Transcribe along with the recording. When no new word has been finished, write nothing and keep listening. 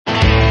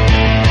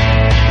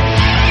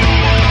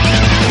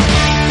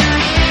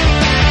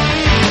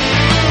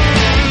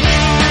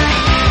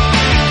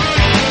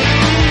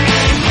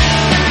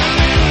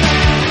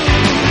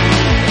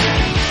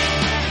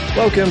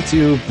Welcome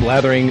to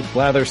Blathering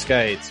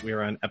Blatherskites. We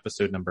are on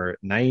episode number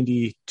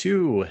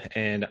 92,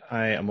 and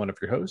I am one of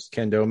your hosts,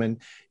 Ken Doman,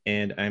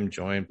 and I'm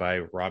joined by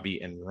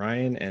Robbie and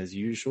Ryan as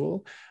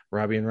usual.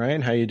 Robbie and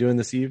Ryan, how you doing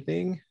this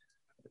evening?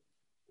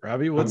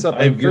 Robbie, what's up?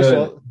 I'm First good. of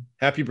all,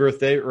 happy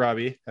birthday,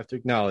 Robbie. Have to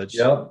acknowledge.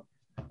 Yep.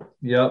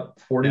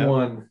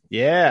 41.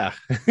 Yeah.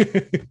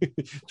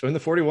 Join the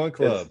 41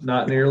 club. It's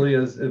not nearly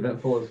as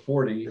eventful as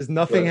 40. There's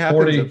nothing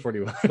happens at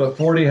 41. But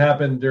 40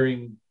 happened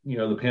during,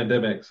 the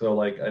pandemic.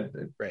 So I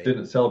Right.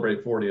 didn't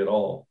celebrate 40 at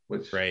all,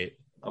 which Right.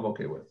 I'm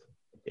okay with.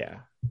 Yeah.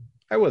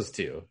 I was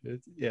too.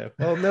 Yeah.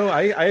 Well, no,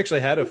 I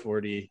actually had a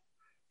 40.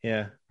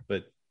 Yeah.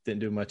 But didn't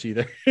do much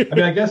either.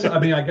 I guess I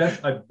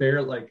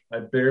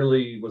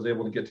barely was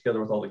able to get together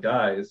with all the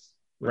guys,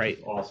 which Right.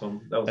 is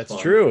awesome. That's fun.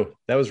 True.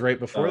 That was right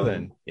before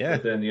then. Yeah.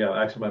 But then,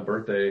 actually my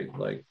birthday,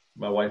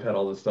 my wife had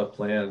all this stuff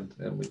planned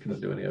and we couldn't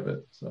do any of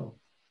it. So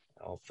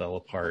All fell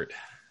apart.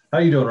 how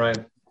you doing,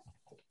 Ryan?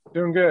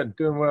 Doing good,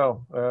 doing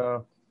well.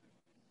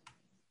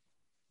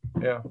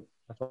 Yeah,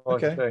 that's all I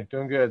can say.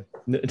 Doing good.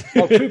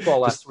 Well,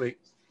 football last week.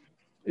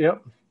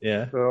 Yep.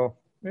 Yeah. So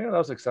that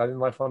was exciting.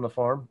 Life on the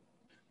farm.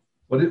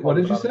 What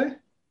did you say?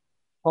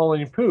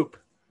 Hauling poop.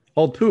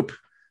 Hold poop.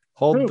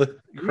 Hold the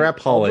crap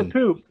hauling. Hold the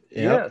poop.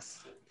 Yep.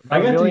 Yes. I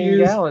got to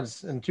use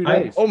gallons in 2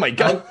 days. Oh my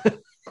God.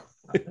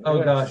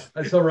 Oh gosh.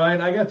 So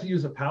Ryan, I got to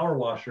use a power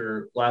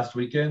washer last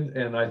weekend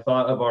and I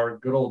thought of our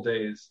good old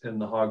days in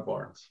the hog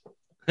barns.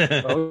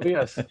 Oh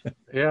yes.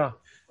 Yeah.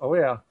 Oh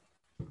yeah.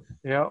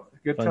 Yeah.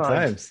 Good Fun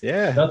times.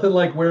 Yeah. Nothing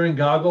like wearing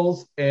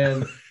goggles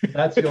and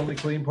that's the only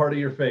clean part of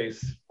your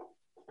face.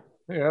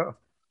 Yeah.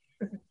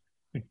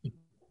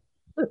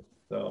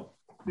 So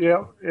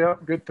Yeah.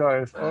 Good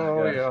times.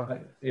 Oh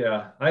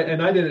yeah. I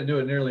didn't do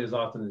it nearly as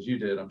often as you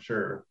did, I'm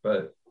sure.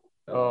 But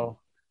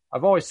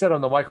I've always said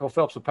on the Michael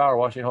Phelps of power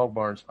washing hog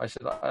barns, I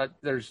said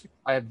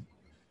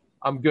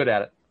I'm good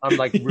at it. I'm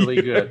like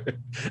really good.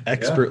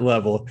 Expert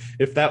level.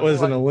 If that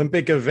was an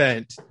Olympic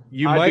event,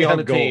 you I'd might be on have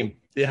the gold. team.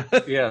 Yeah.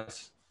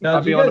 Yes. now,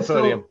 I'd be on the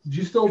podium. do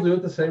you still do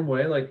it the same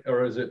way?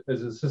 Or is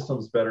the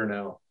systems better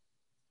now?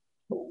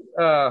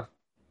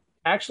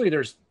 Actually,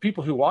 there's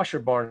people who wash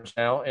your barns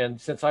now, and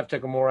since I've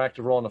taken a more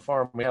active role on the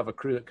farm, we have a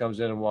crew that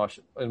comes in and wash.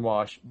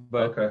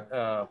 But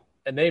Okay.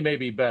 And they may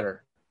be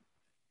better.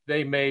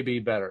 Now,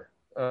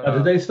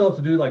 do they still have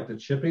to do like the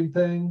chipping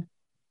thing?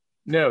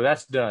 No,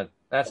 that's done.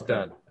 That's Okay.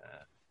 done.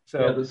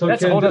 So so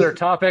that's a Ken, whole just- other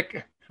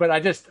topic. But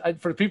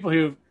for people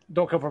who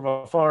don't come from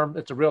a farm,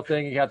 it's a real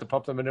thing. You have to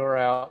pump the manure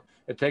out.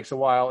 It takes a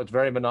while. It's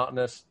very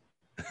monotonous.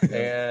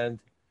 And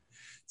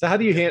So how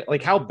do you handle,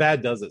 how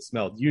bad does it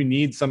smell? Do you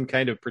need some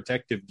kind of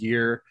protective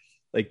gear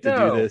to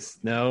do this?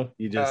 No,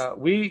 you just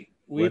we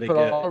let it put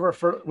get- all over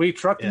we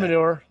truck the Yeah.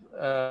 manure.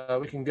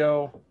 We can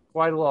go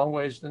quite a long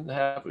ways and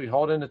we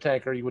haul it in the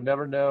tanker. You would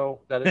never know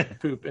that it's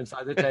poop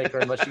inside the tanker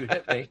unless you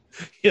hit me.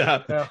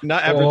 Yeah. Yeah.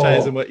 Not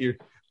advertising what you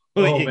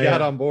man,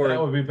 got on board.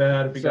 That would be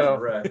bad if you got a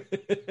wreck.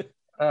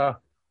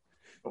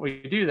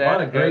 We do A that.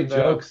 lot of great and,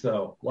 jokes,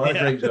 though. A lot of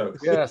great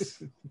jokes.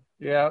 Yes.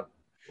 Yeah.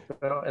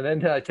 So, and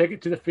then I take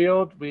it to the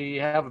field. We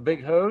have a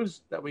big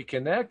hose that we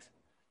connect.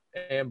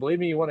 And believe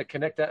me, you want to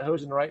connect that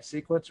hose in the right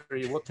sequence or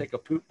you will take a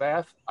poop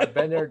bath. I've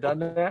been there, done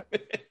that.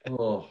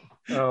 Oh.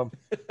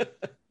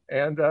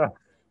 And don't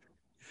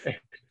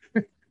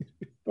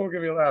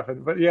get me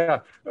laughing. But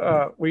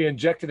we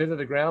inject it into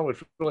the ground,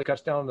 which really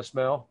cuts down on the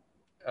smell.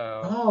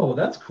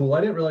 That's cool. I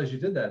didn't realize you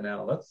did that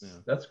now.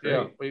 That's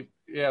great. We've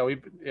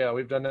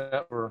done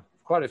that for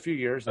quite a few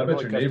years. I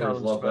bet your neighbors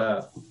love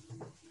that.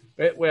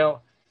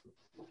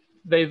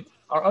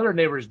 Our other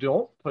neighbors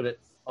don't put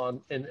it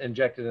on and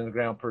inject it in the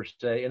ground per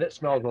se, and it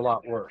smells a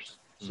lot worse.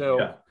 So,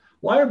 yeah.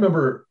 Well, I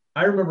remember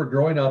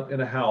growing up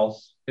in a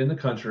house in the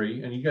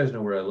country, and you guys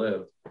know where I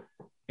live,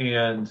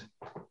 and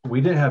we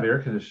didn't have air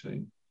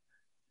conditioning,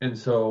 and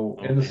so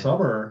in the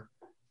summer,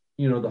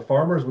 the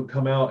farmers would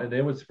come out and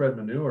they would spread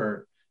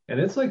manure, and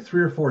it's like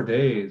 3 or 4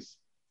 days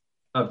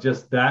of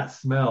just that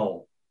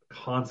smell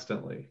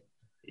constantly.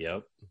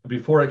 Yep.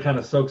 Before it kind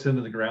of soaks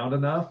into the ground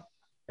enough.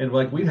 And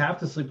we'd have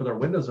to sleep with our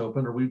windows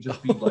open or we'd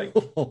just be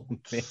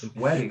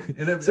sweating.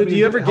 And do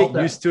you ever get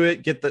used to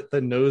it? Get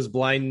the nose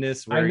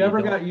blindness? I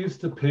never got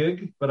used to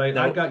pig, but I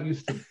got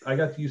used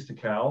to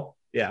cow.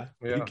 Yeah.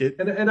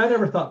 And I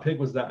never thought pig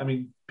was that. I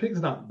mean,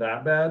 pig's not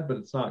that bad, but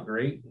it's not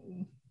great.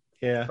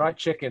 Yeah. Try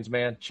chickens,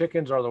 man.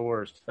 Chickens are the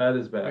worst. That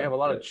is bad. We have a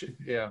lot of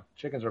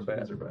chickens are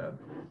bad.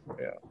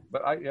 Yeah.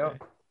 But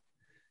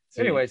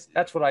anyways,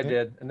 that's what I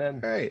did. And then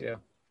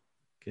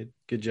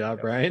Good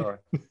job, Ryan. Sorry.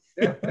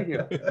 Yeah, thank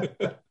you.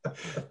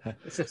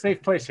 It's a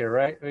safe place here,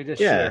 right? We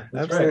just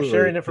absolutely.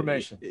 sharing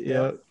information.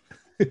 Yeah.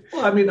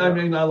 Well, I mean,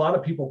 a lot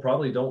of people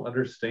probably don't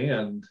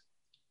understand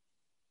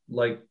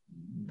the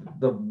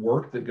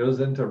work that goes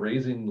into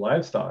raising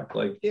livestock,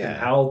 and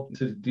how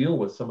to deal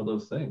with some of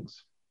those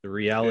things. The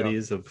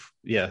realities of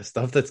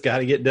stuff that's got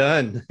to get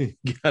done.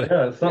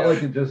 It's not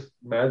like it just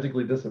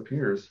magically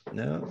disappears.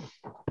 No.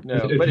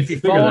 But if you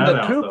fall in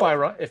the coop,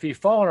 if you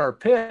fall in our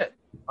pit,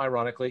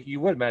 ironically, you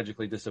would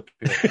magically disappear.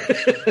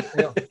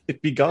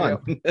 It'd be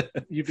gone.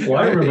 You'd be Well,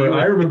 I gone.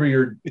 remember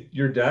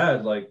your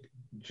dad like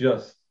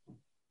just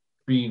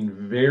being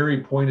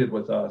very pointed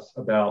with us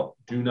about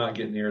do not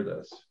get near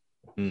this.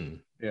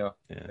 Yeah.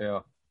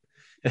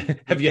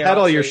 Have you had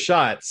all your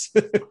shots?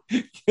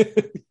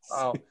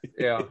 Oh,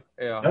 yeah.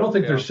 I don't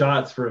think there's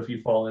shots for if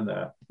you fall in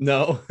that.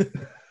 No.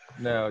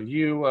 No,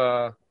 you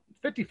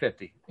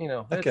 50-50. You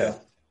know. Okay.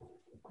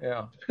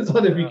 Yeah. Depends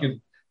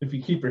on if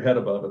you keep your head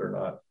above it or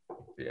not.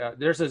 Yeah,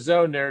 there's a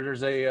zone there.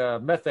 There's a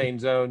methane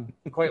zone,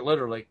 quite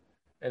literally,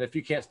 and if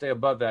you can't stay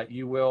above that,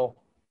 it will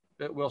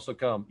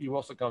succumb. You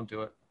will succumb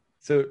to it.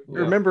 So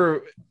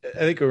remember, I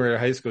think when we were in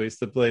high school, we used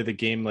to play the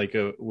game like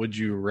a "Would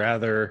you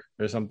rather"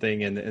 or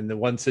something, and the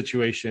one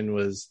situation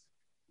was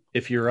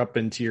if you're up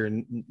into your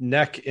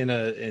neck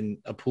in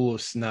a pool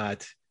of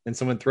snot, and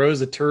someone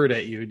throws a turd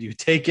at you, do you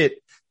take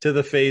it to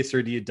the face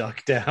or do you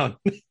duck down?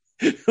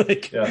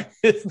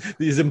 It's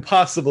these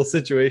impossible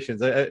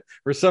situations.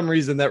 For some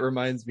reason, that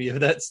reminds me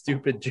of that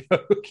stupid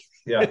joke.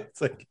 Yeah,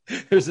 it's like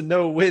there's a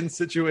no-win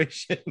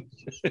situation.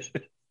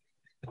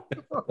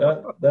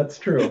 That's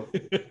true.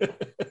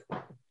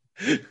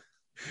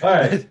 All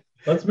right,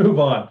 let's move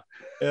on.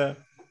 Yeah.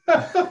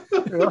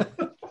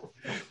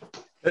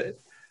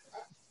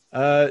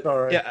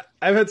 Yeah,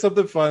 I've had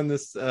something fun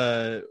this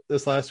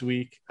last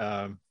week.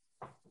 I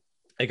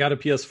got a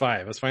PS5.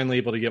 I was finally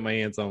able to get my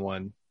hands on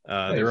one.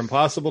 Nice. They were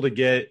impossible to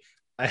get.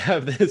 I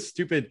have this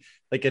stupid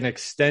like an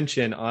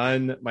extension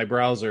on my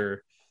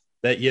browser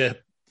that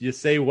you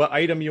say what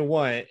item you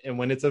want, and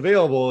when it's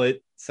available,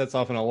 it sets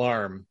off an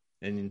alarm,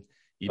 and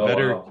you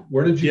better. Wow.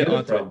 Where did you get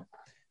it from?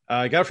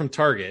 I got it from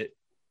Target,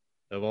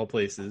 of all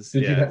places.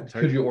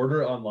 Could you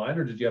order it online,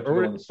 or did you have to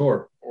go in the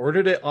store?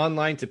 Ordered it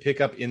online to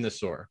pick up in the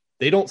store.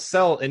 They don't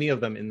sell any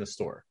of them in the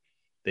store.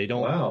 They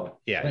don't. Wow.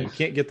 Yeah, nice. You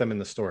can't get them in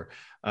the store.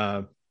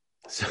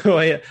 So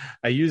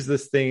I use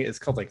this thing. It's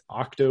called like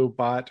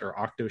Octobot or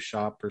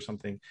Octoshop or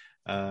something.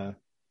 Here,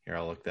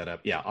 I'll look that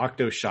up. Yeah,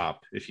 Octoshop.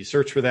 If you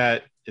search for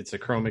that, it's a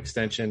Chrome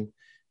extension.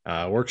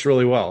 Works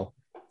really well.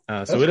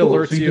 So it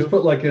alerts so you. Just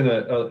put like in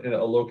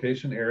a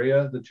location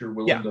area that you're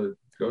willing to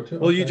go to.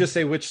 Well, you just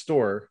say which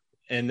store,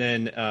 and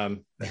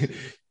then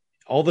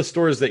all the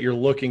stores that you're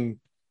looking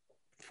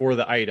for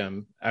the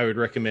item, I would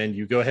recommend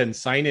you go ahead and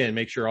sign in.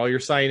 Make sure all your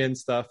sign-in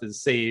stuff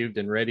is saved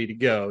and ready to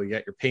go. You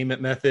got your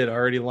payment method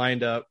already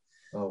lined up.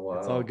 Oh wow,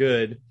 it's all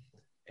good.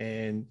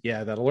 And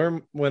yeah, that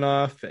alarm went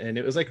off, and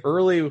it was like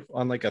early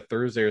on like a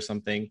Thursday or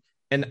something.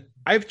 And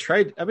I've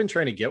been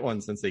trying to get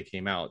one since they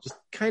came out, just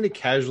kind of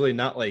casually,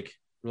 not like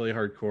really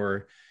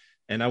hardcore.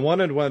 And I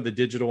wanted one of the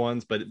digital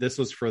ones, but this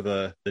was for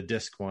the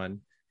disc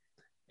one.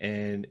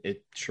 And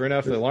sure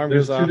enough, the alarm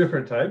goes off. There's two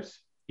different types.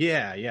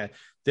 Yeah.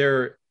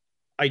 They're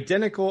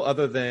identical,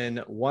 other than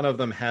one of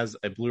them has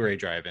a Blu-ray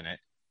drive in it.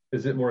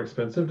 Is it more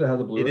expensive to have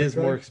the Blu-ray? It is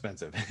drive? more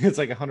expensive. It's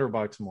like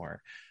 $100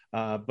 more.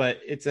 But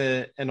it's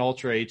an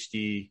Ultra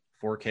HD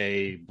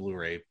 4K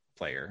Blu-ray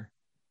player,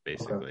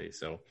 basically. Okay.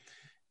 So,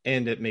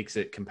 and it makes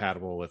it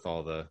compatible with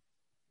all the,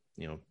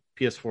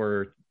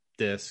 PS4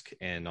 disc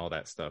and all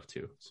that stuff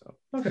too. So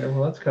okay,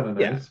 well that's kind of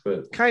nice,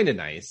 but kind of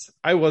nice.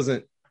 I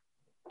wasn't,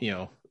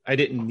 I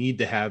didn't need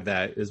to have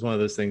that. It's one of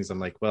those things. I'm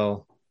like,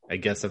 well, I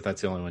guess if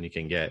that's the only one you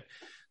can get.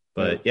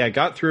 But I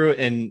got through it,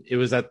 and it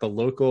was at the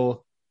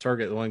local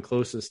Target, the one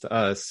closest to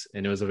us,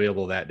 and it was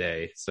available that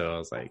day. So I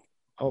was like,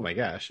 oh my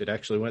gosh, it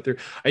actually went through.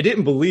 I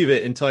didn't believe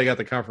it until I got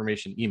the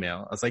confirmation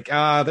email. I was like,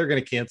 they're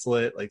going to cancel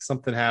it. Like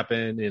something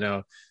happened,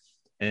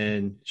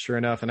 and sure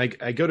enough. And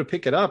I go to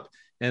pick it up,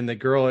 and the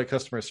girl at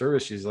customer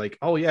service, she's like,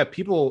 oh yeah,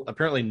 people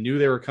apparently knew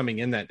they were coming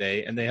in that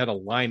day, and they had a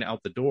line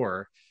out the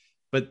door,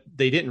 but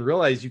they didn't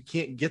realize you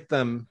can't get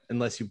them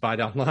unless you buy it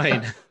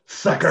online.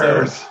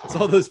 Suckers. So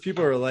all those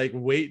people are like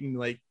waiting,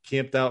 like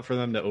camped out for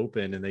them to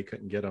open, and they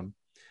couldn't get them.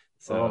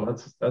 So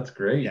that's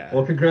great. Yeah.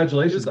 Well,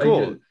 congratulations.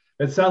 Cool.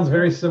 It sounds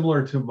very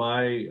similar to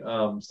my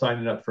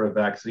signing up for a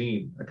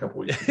vaccine a couple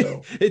weeks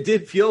ago. It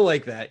did feel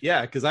like that.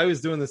 Yeah. Cause I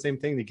was doing the same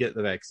thing to get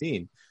the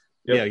vaccine.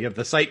 Yep. Yeah. You have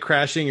the site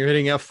crashing, you're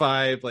hitting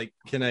F5. Like,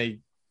 can I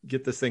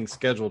get this thing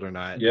scheduled or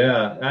not?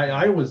 Yeah.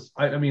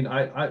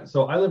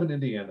 So I live in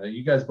Indiana.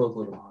 You guys both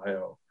live in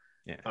Ohio.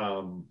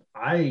 Yeah.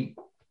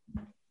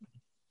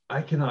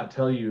 I cannot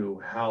tell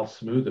you how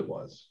smooth it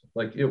was.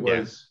 Like it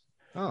was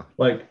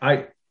like,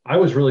 I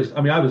was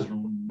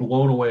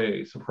blown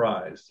away,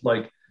 surprised.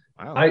 Like,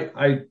 wow.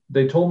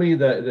 They told me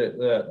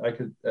that I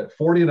could, at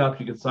 40 and up,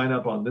 you could sign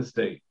up on this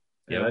date.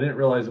 And I didn't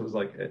realize it was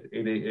like at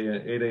 8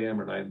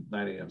 a.m. or 9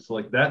 a.m. So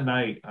like that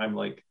night, I'm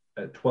like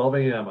at 12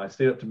 a.m. I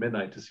stayed up to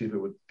midnight to see if it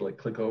would like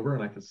click over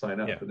and I could sign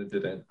up, and it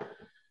didn't.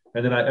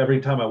 And then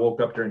every time I woke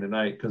up during the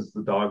night, because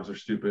the dogs are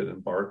stupid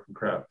and bark and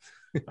crap,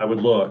 I would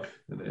look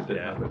and it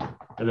didn't happen.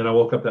 And then I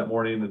woke up that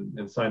morning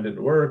and signed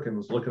into work and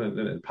was looking at it,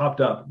 and it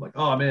popped up. I'm like,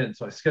 oh, I'm in.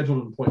 So I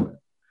scheduled an appointment.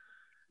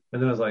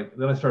 And then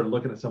I started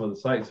looking at some of the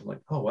sites. I'm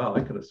like, oh, wow,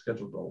 I could have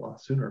scheduled a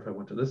lot sooner if I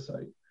went to this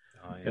site.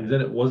 Oh, yeah. And then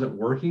it wasn't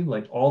working.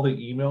 Like all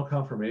the email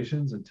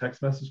confirmations and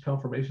text message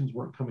confirmations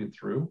weren't coming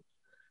through.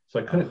 So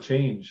I couldn't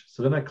change.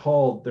 So then I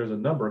called, there's a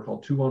number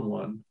called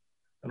 211,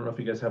 I don't know if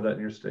you guys have that in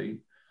your state.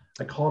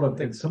 I called them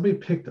and somebody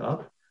picked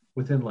up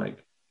within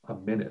like a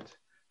minute,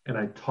 and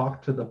I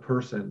talked to the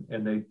person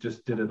and they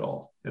just did it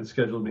all and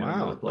scheduled me in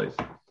another place.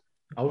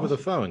 Over the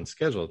phone,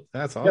 scheduled.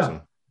 That's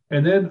awesome. Yeah.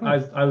 And then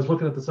I was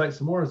looking at the site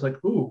some more. I was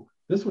like, ooh,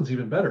 this one's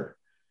even better.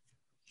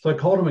 So I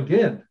called them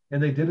again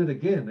and they did it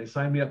again. They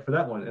signed me up for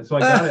that one. And so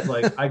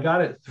I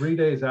got it 3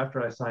 days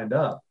after I signed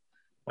up.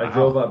 I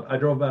drove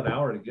about an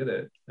hour to get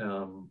it,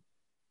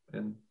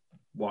 and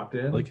walked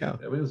in. Holy cow.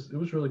 It was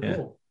really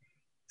cool.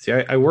 See,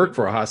 I work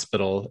for a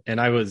hospital, and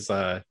I was,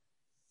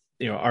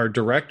 our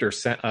director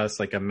sent us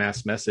like a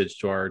mass message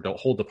to our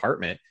whole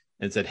department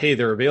and said, hey,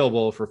 they're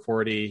available for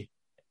 40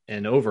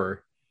 and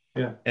over.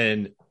 Yeah.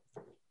 And,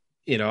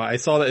 I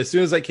saw that as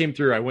soon as I came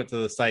through, I went to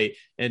the site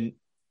and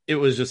it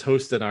was just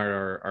hosted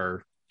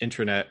our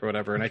intranet or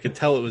whatever. And I could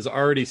tell it was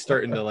already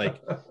starting to like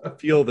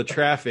feel the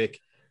traffic.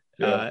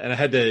 Yeah. And I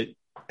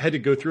had to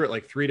go through it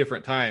like 3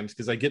 different times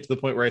because I get to the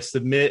point where I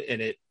submit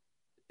and it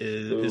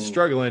is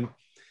struggling.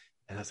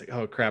 And I was like,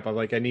 oh crap. I'm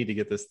like, I need to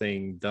get this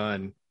thing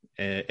done.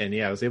 And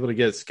yeah, I was able to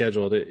get it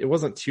scheduled. It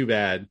wasn't too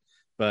bad,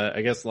 but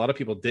I guess a lot of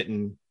people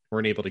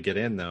weren't able to get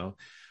in though.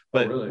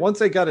 But really?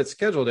 Once I got it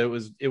scheduled, it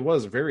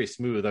was very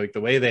smooth. Like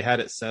the way they had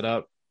it set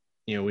up,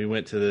 we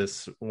went to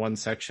this one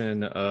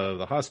section of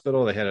the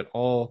hospital. They had it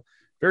all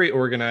very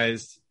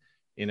organized.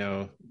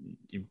 You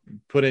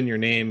put in your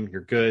name,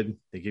 you're good.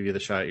 They give you the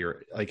shot.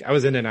 You're like, I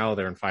was in and out of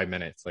there in 5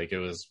 minutes. Like it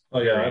was.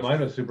 Oh yeah,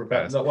 mine was super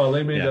fast. No, well,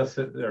 they made us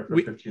sit there for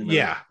 15 minutes.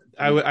 Yeah,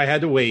 I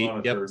had to wait.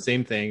 Yep,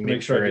 same thing.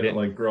 Make sure I didn't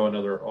like grow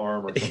another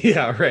arm or something.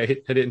 Yeah,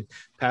 right. I didn't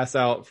pass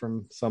out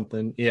from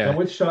something. Yeah. Now,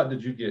 which shot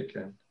did you get,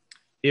 Ken?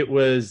 It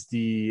was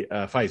the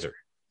Pfizer.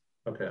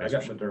 Okay, I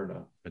got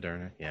Moderna.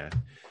 Moderna, yeah.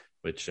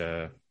 Which,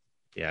 I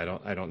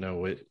don't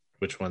know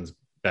which one's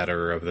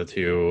better of the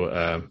two.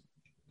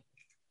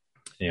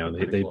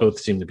 They both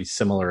seem to be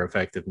similar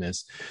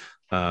effectiveness.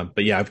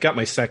 But yeah, I've got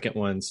my second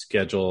one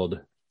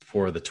scheduled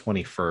for the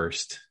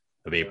 21st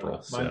of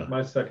April.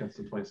 My second's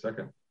the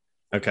 22nd.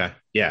 Okay,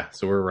 yeah.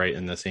 So we're right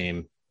in the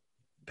same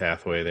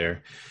pathway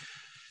there.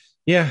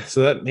 Yeah.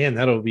 So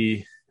it'll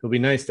be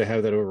nice to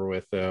have that over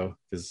with though,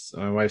 because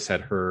my wife's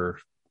had her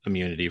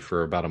immunity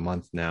for about a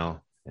month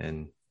now,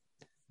 and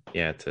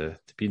yeah, to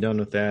be done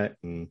with that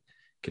and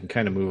can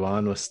kind of move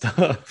on with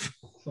stuff.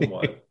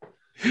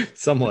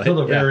 Somewhat. Until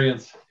the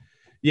variants.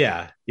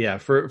 Yeah.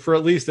 For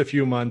at least a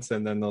few months,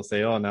 and then they'll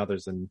say, "Oh, now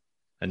there's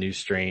a new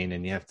strain,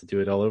 and you have to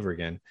do it all over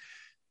again."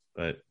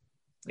 But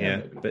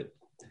but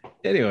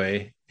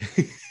anyway,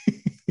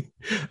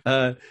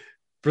 for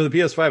the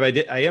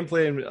PS5, I am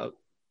playing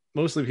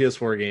mostly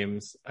PS4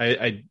 games.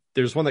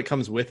 There's one that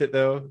comes with it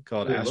though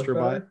called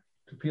Astrobot.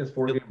 Do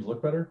PS4 games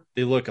look better?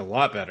 They look a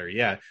lot better.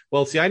 Yeah.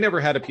 Well, see, I never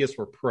had a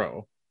PS4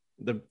 Pro.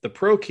 The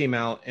Pro came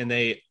out and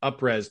they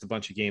up-resed a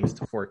bunch of games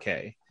to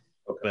 4K.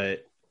 Okay.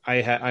 But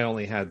I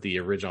only had the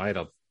original. I had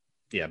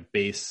a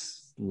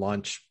base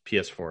launch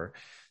PS4,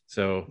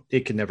 so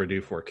it could never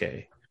do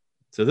 4K.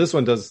 So this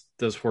one does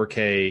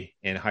 4K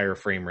and higher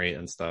frame rate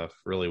and stuff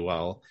really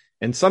well.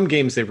 And some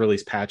games they've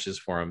released patches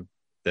for them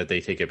that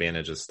they take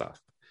advantage of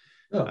stuff.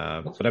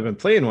 But I've been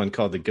playing one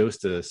called the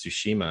Ghost of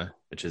Tsushima,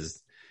 which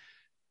is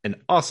an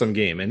awesome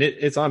game, and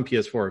it's on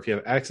PS4. If you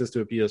have access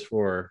to a PS4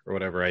 or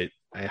whatever, I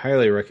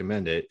highly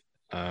recommend it.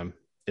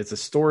 It's a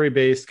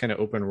story-based kind of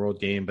open world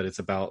game, but it's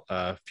about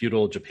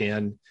feudal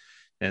Japan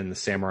and the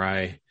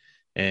samurai,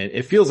 and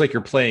it feels like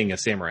you're playing a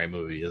samurai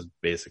movie is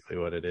basically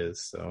what it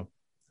is. So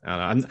I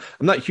don't know.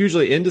 I'm not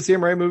hugely into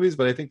samurai movies,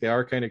 but I think they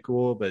are kind of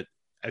cool. But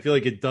I feel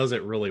like it does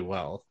it really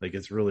well. Like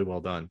it's really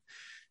well done.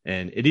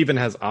 And it even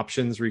has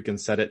options where you can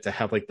set it to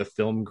have like the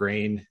film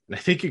grain. And I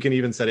think you can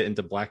even set it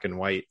into black and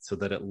white so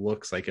that it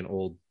looks like an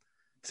old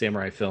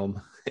samurai film.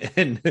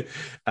 And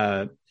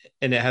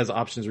it has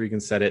options where you can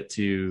set it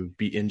to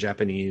be in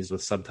Japanese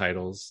with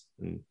subtitles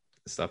and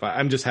stuff.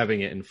 I'm just having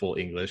it in full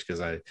English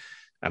because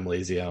I'm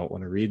lazy. I don't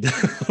want to read the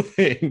whole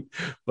thing.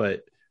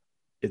 But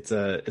it's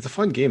a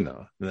fun game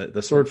though.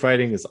 The sword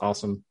fighting is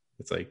awesome.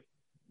 It's like,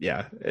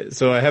 yeah.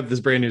 So I have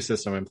this brand new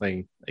system. I'm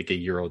playing like a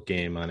year-old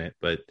game on it,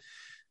 but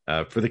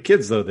for the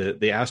kids, though, the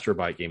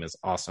Astrobot game is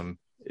awesome.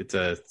 It's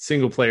a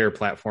single-player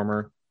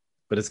platformer,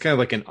 but it's kind of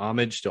like an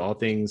homage to all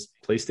things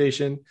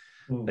PlayStation.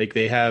 Like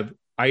they have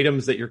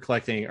items that you're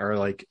collecting are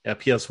like a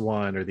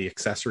PS1 or the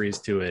accessories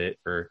to it,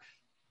 or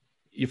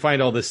you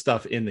find all this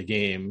stuff in the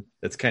game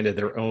that's kind of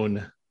their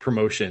own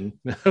promotion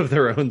of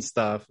their own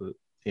stuff,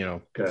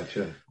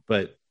 Gotcha.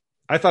 But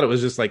I thought it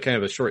was just like kind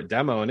of a short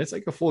demo, and it's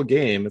like a full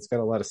game. It's got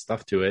a lot of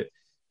stuff to it,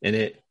 and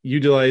it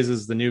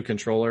utilizes the new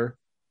controller.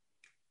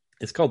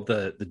 It's called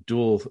the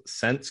Dual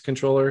Sense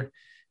controller,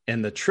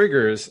 and the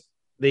triggers,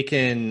 they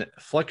can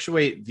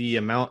fluctuate the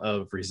amount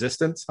of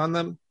resistance on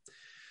them.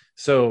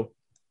 So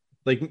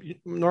like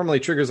normally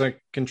triggers on a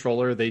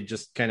controller, they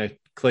just kind of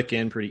click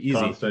in pretty easy.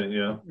 Constant,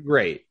 yeah.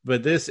 Great.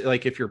 But this,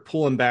 like if you're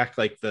pulling back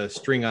like the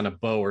string on a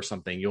bow or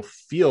something, you'll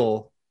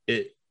feel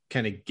it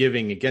kind of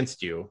giving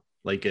against you,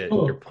 like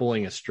you're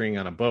pulling a string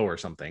on a bow or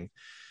something.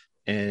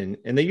 And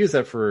they use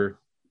that for,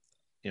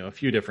 a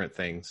few different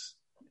things.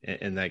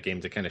 in that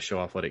game to kind of show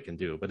off what it can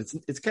do. But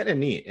it's kind of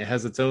neat. It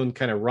has its own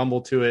kind of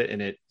rumble to it,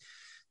 and it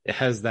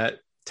has that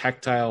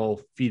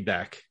tactile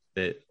feedback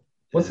that.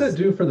 What's that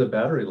do for the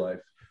battery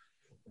life?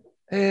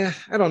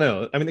 I don't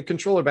know. I mean, the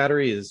controller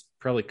battery is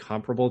probably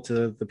comparable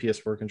to the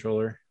PS4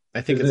 controller. I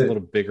think it's a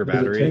little bigger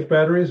battery. Does it take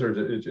batteries, or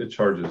it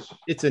charges?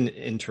 It's an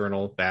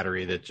internal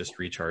battery that just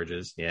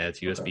recharges. Yeah, it's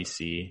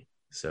USB-C.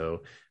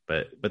 So,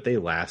 but they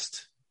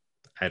last,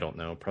 I don't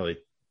know, probably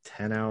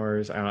 10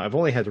 hours. I don't know. I've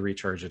only had to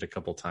recharge it a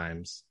couple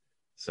times.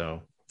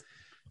 So,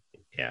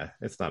 yeah,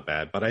 it's not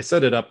bad. But I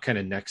set it up kind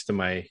of next to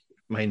my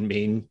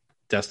main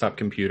desktop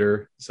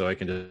computer, so I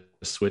can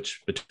just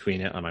switch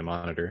between it on my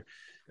monitor.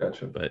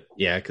 Gotcha. But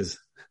yeah, because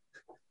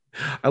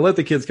I let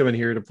the kids come in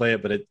here to play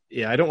it, but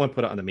I don't want to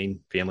put it on the main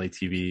family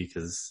TV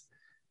because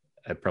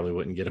I probably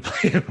wouldn't get to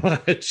play it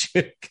much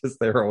because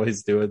they're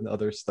always doing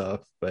other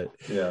stuff. But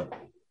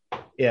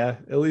yeah,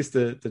 at least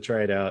to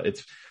try it out.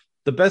 It's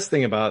the best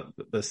thing about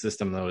the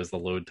system though is the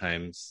load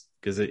times,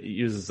 because it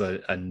uses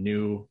a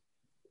new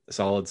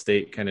solid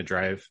state kind of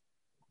drive.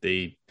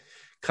 They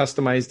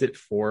customized it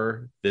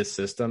for this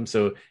system,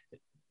 so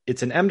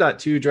it's an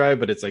M.2 drive,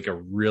 but it's like a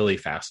really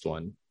fast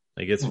one.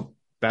 Like it's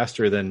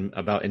faster than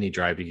about any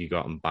drive you could go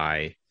out and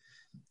buy.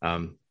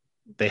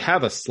 They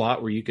have a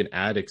slot where you can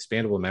add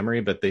expandable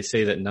memory, but they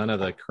say that none of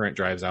the current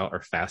drives out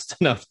are fast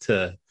enough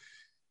to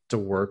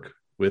work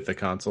with the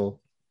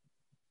console.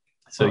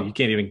 So you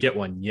can't even get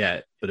one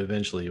yet, but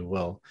eventually you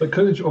will. But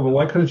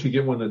why couldn't you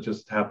get one that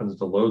just happens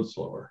to load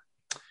slower?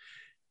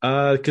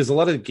 Because a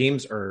lot of the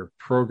games are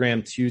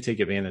programmed to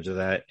take advantage of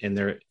that, and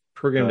they're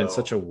programmed in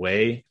such a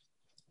way.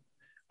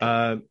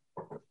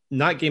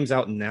 Not games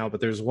out now,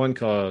 but there's one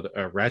called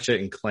Ratchet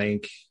and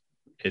Clank.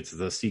 It's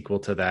the sequel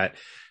to that,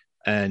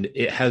 and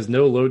it has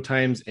no load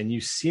times, and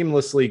you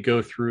seamlessly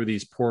go through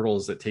these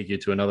portals that take you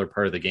to another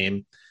part of the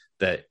game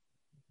that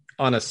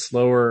on a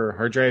slower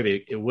hard drive,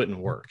 it wouldn't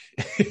work.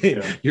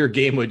 Yeah. Your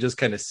game would just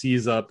kind of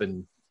seize up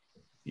and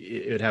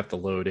it would have to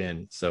load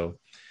in. So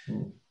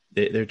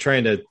they're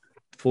trying to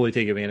fully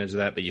take advantage of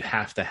that, but you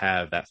have to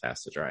have that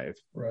fast to drive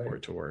for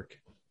it to work.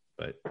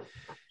 But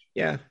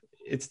yeah,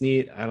 it's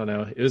neat. I don't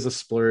know. It was a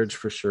splurge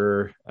for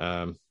sure.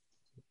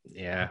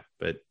 Yeah,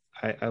 but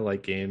I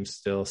like games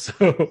still.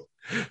 So,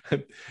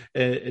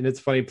 and it's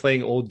funny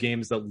playing old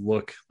games that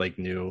look like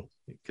new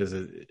because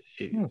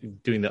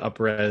doing the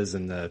up-res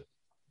and the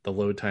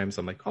load times.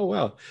 I'm like, oh,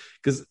 wow.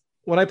 Because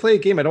when I play a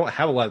game, I don't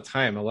have a lot of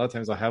time. A lot of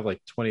times I'll have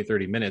like 20,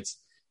 30 minutes.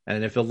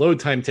 And if the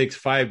load time takes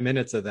 5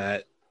 minutes of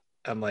that,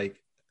 I'm like,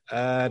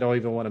 I don't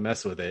even want to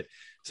mess with it.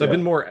 So I've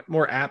been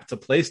more apt to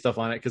play stuff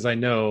on it because I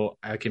know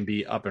I can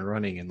be up and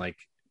running in like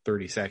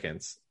 30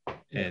 seconds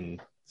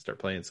and start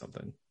playing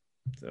something.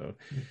 So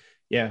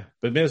yeah,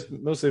 but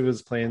mostly it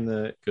was playing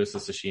the Ghost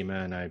of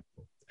Tsushima, and I've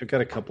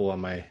got a couple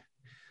on my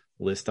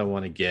list I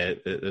want to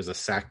get. There's a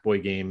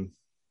Sackboy game,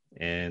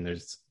 and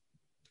there's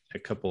a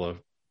couple of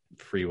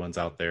free ones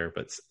out there.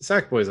 But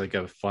Sackboy is like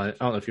a fun. I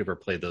don't know if you've ever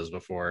played those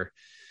before.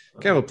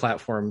 Kind of a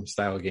platform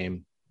style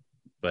game,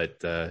 but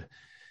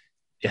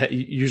it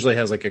usually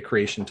has like a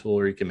creation tool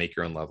where you can make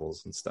your own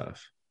levels and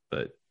stuff.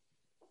 But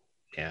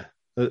yeah,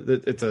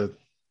 it's a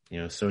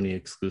Sony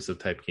exclusive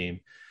type game.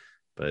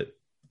 But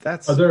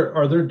that's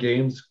are there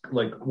games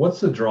like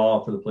what's the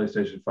draw for the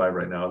PlayStation 5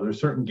 right now? Are there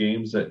certain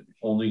games that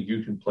only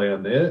you can play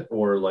on it,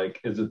 or like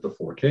is it the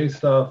 4K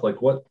stuff?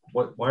 Like why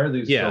are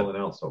these selling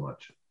out so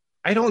much?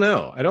 I don't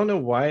know. I don't know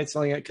why it's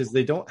selling out because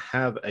they don't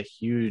have a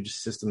huge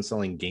system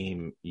selling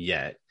game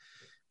yet.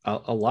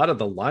 A lot of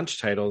the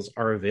launch titles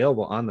are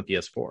available on the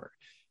PS4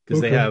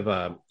 because they have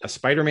a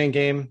Spider-Man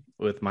game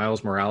with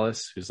Miles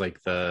Morales, who's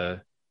like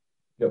the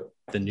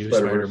new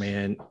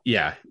Spider-Man.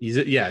 Yeah, he's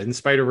in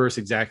Spider-Verse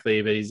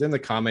exactly, but he's in the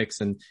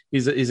comics and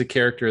he's a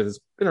character that's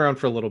been around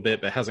for a little bit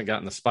but hasn't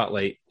gotten the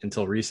spotlight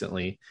until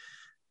recently.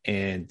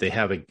 And they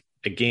have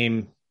a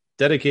game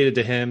dedicated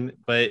to him,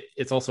 but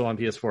it's also on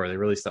PS4. They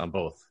released it on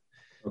both.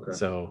 Okay.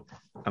 So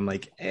I'm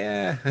like,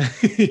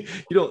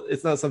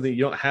 it's not something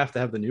you don't have to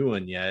have the new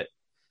one yet.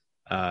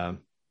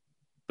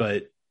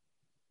 But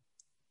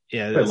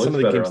yeah, it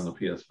looks better on the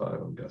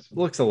PS5, I'm guessing.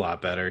 Looks a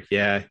lot better.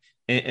 Yeah.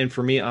 And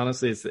for me,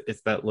 honestly,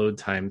 it's that load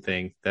time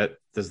thing that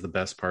does the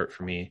best part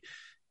for me.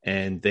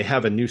 And they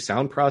have a new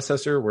sound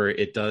processor where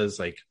it does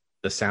like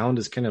the sound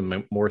is kind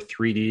of more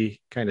 3D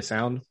kind of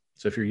sound.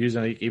 So if you're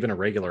using like even a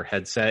regular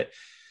headset,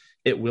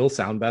 it will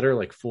sound better,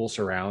 like full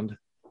surround.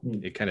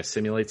 It kind of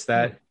simulates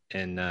that.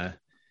 And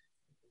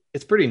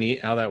it's pretty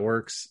neat how that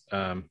works.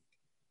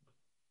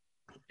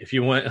 If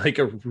you want like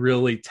a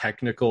really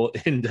technical,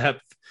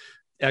 in-depth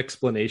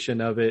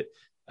explanation of it,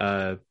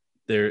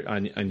 there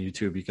on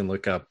YouTube, you can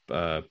look up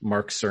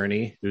Mark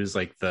Cerny, who's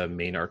like the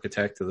main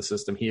architect of the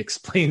system. He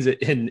explains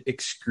it in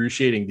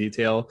excruciating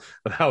detail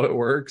of how it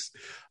works.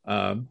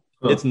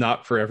 It's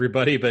not for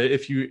everybody, but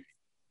if you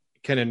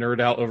kind of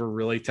nerd out over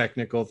really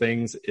technical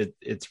things,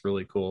 it's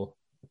really cool,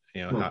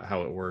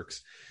 how it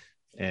works.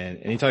 And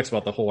he talks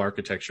about the whole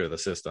architecture of the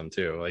system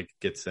too, like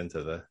gets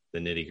into the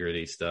nitty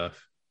gritty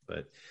stuff.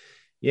 But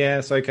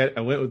yeah, so I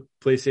went with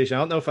PlayStation. I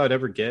don't know if I'd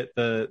ever get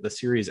the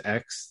Series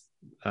X.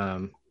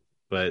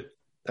 but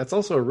that's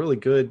also a really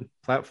good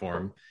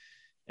platform.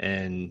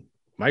 And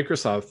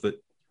Microsoft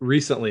that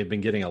recently have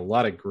been getting a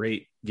lot of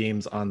great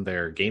games on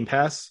their Game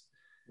Pass,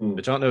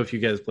 which I don't know if you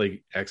guys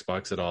play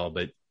Xbox at all,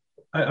 but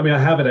I mean, I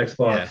have an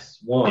Xbox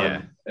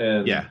One,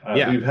 and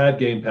we've had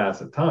Game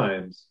Pass at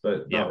times,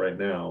 but not right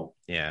now.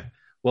 Yeah.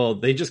 Well,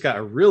 they just got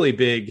a really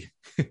big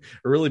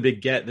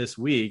get this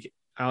week.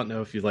 I don't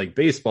know if you like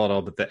baseball at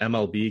all, but the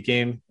MLB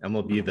game,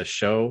 MLB The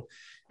Show,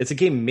 it's a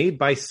game made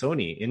by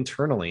Sony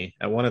internally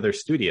at one of their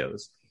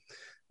studios.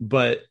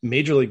 But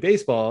Major League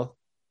Baseball,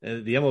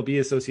 the MLB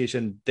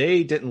Association,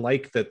 they didn't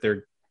like that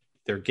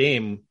their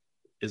game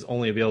is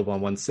only available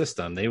on one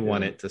system. They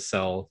want it to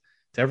sell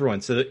to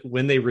everyone. So that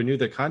when they renewed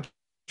their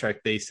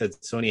contract, they said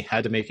Sony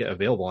had to make it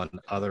available on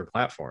other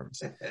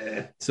platforms.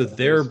 So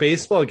their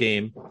baseball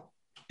game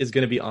is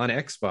going to be on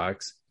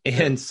Xbox,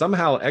 and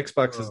somehow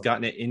Xbox has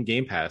gotten it in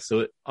Game Pass.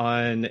 So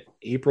on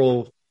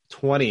April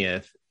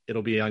 20th,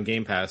 it'll be on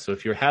Game Pass. So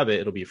if you have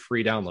it, it'll be a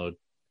free download,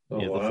 the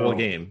full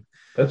game.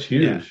 That's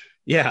huge.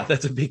 Yeah,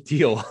 that's a big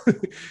deal,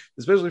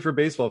 especially for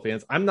baseball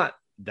fans. I'm not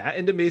that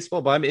into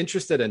baseball, but I'm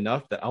interested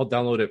enough that I'll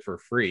download it for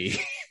free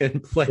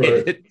and play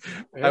it.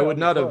 Yeah, I would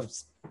not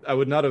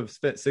have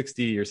spent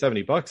 60 or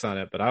 70 bucks on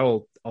it, but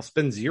I'll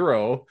spend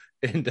 $0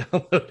 and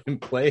download and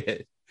play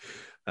it.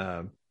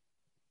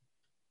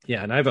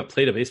 Yeah, and I haven't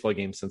played a baseball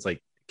game since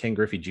like Ken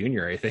Griffey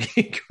Jr., I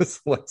think, was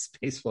the last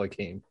baseball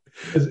game.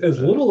 As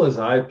little as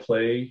I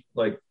play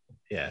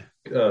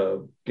video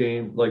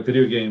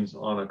games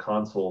on a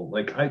console,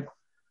 like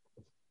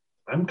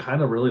I'm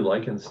kind of really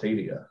liking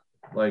Stadia.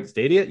 Like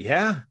Stadia,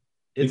 yeah.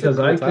 It's because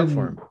I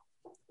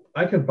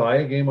can buy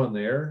a game on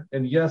there,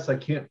 and yes, I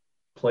can't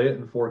play it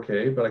in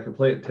 4K, but I can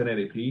play it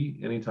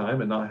 1080p anytime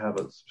and not have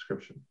a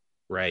subscription.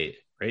 Right.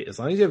 As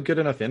long as you have good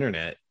enough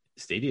internet,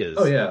 Stadia is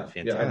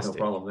fantastic. Yeah, I have no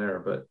problem there.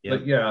 But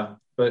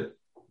but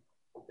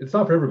it's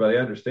not for everybody.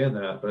 I understand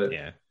that, but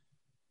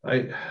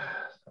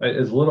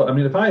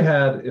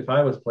if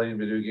I was playing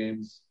video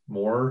games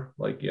more,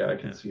 I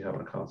can see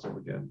having a console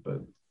again,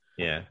 but.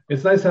 Yeah,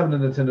 it's nice having a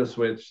Nintendo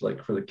Switch,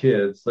 like for the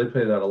kids. They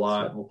play that a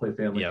lot, and we'll play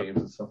family games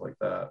and stuff like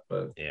that.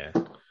 But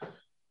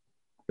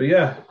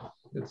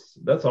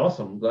that's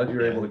awesome. I'm glad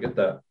you're able to get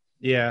that.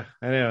 Yeah,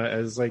 I know.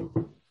 It was like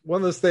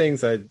one of those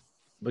things I've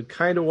been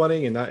kind of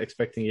wanting and not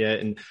expecting yet,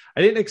 and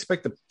I didn't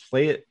expect to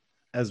play it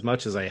as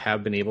much as I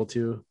have been able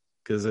to,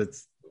 because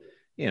it's,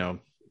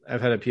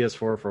 I've had a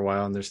PS4 for a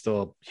while, and there's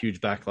still a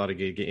huge backlog of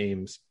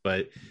games.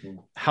 But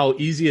how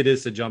easy it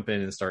is to jump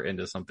in and start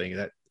into something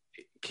that.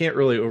 Can't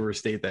really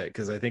overstate that,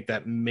 because I think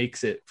that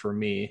makes it for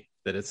me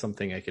that it's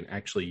something I can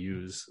actually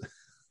use.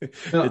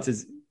 Now,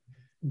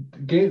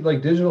 game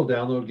like digital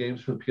download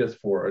games for the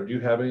PS4. Do you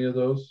have any of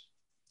those?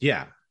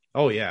 Yeah.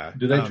 Oh yeah.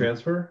 Do they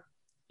transfer?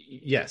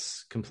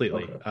 Yes,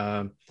 completely.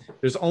 Okay.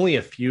 There's only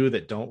a few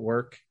that don't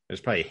work. There's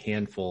probably a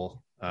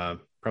handful,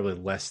 probably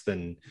less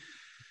than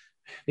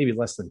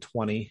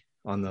 20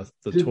 on the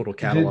total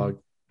catalog.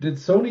 Did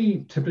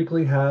Sony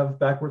typically have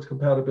backwards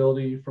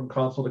compatibility from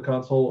console to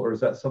console, or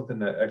is that something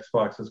that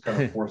Xbox has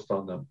kind of forced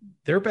on them?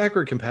 Their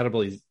backward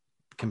compatibility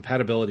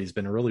has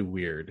been really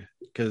weird,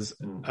 because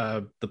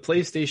the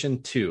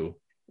PlayStation 2,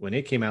 when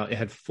it came out, it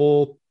had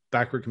full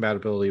backward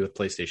compatibility with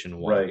PlayStation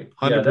 1. Right.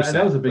 100%.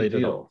 That was a big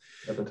deal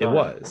at the time. It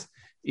was.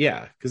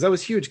 Yeah, because that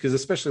was huge, because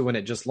especially when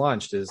it just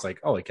launched, is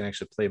like, I can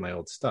actually play my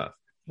old stuff.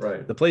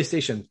 Right. The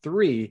PlayStation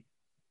 3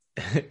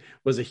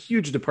 was a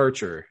huge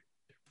departure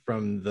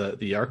from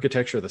the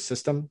architecture of the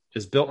system.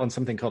 Is built on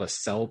something called a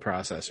Cell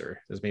processor.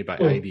 It was made by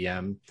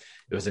IBM.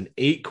 It was an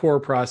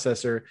 8-core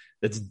processor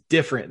that's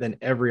different than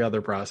every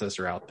other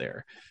processor out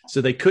there.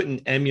 So they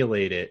couldn't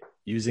emulate it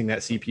using that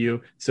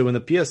CPU. So when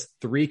the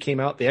PS3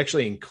 came out, they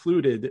actually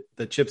included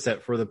the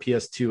chipset for the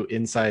PS2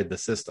 inside the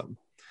system,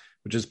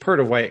 which is part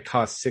of why it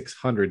cost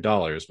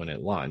 $600 when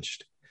it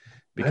launched.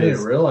 Because, I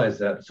didn't realize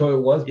that. So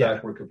it was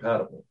backward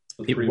compatible.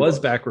 It was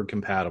backward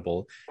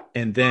compatible.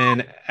 And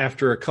then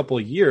after a couple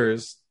of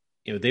years,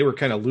 they were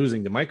kind of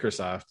losing to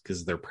Microsoft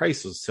because their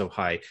price was so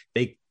high.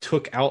 They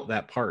took out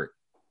that part.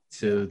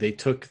 So they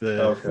took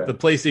the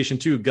PlayStation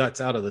 2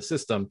 guts out of the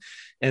system,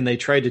 and they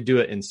tried to do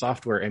it in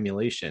software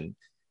emulation,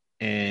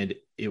 and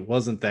it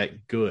wasn't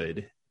that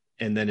good.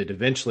 And then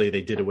eventually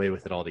they did away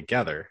with it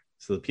altogether.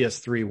 So the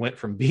PS3 went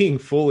from being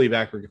fully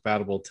backward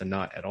compatible to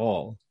not at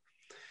all.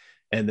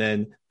 And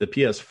then the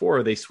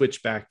PS4, they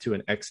switched back to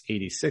an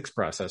x86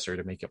 processor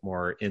to make it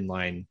more in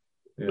line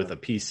with a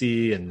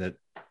PC, and that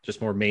just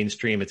more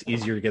mainstream. It's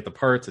easier to get the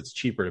parts. It's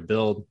cheaper to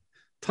build.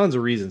 Tons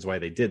of reasons why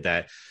they did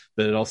that,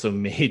 but it also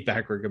made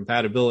backward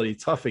compatibility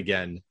tough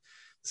again.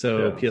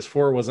 So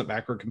PS4 wasn't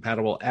backward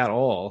compatible at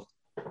all,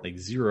 like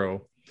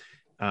zero.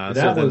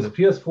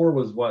 PS4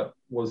 was what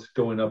was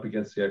going up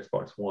against the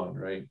Xbox One,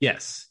 right?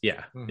 Yes,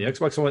 yeah. The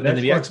Xbox One, and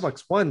the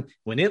Xbox One,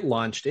 when it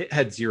launched, it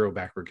had zero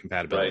backward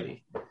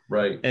compatibility.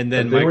 Right. And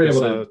then they were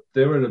able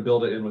to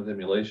build it in with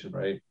emulation,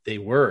 right? They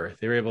were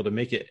able to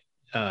make it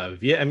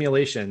via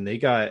emulation. They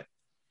got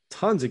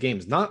tons of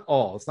games, not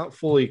all. It's not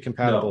fully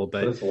compatible,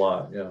 but it's a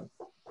lot, yeah.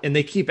 And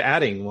they keep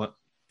adding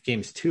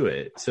games to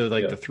it. So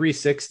the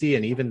 360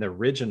 and even the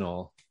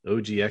original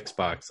OG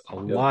Xbox, a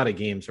lot of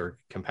games are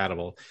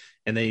compatible,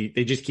 and they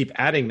just keep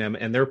adding them,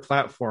 and their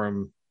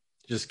platform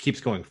just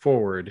keeps going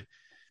forward.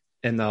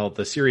 And now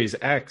the Series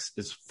X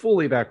is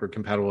fully backward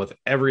compatible with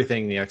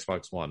everything the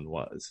Xbox One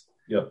was.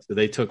 Yep. So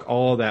they took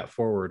all that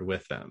forward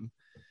with them.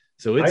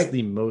 So it's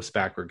the most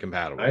backward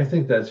compatible. I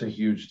think that's a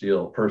huge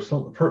deal. For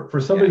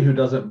somebody who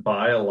doesn't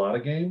buy a lot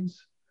of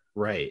games,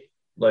 right?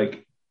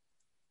 Like,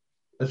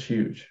 that's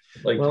huge.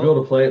 Like, to be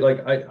able to play,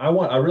 like,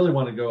 I really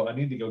want to go. I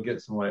need to go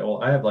get some of my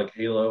old. I have like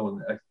Halo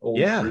and old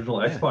original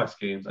Xbox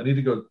games. I need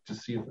to go to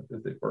see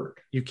if they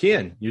work. You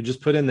can. You just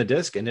put in the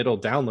disc and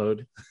it'll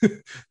download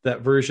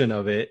that version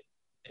of it.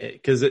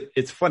 Because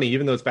it's funny,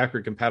 even though it's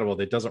backward compatible,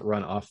 it doesn't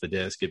run off the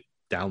disc. It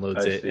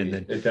downloads it, and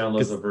then it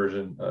downloads a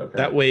version. Okay.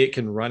 That way, it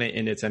can run it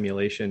in its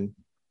emulation.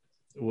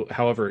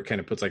 However, it kind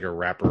of puts like a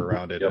wrapper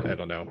around it. Yep. I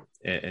don't know,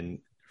 and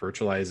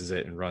virtualizes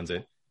it and runs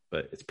it.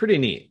 But it's pretty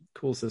neat,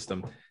 cool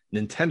system.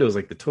 Nintendo is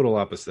like the total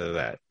opposite of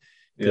that,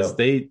 because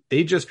they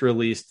just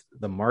released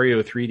the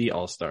Mario 3D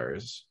All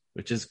Stars,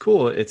 which is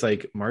cool. It's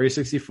like Mario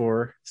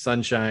 64,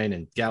 Sunshine,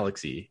 and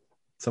Galaxy,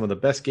 some of the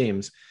best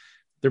games.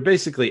 They're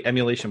basically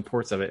emulation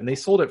ports of it, and they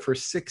sold it for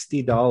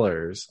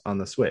 $60 on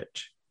the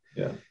Switch.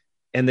 Yeah.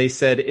 And they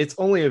said it's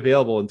only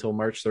available until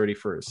March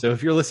 31st. So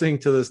if you're listening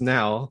to this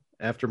now,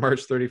 after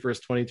March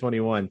 31st,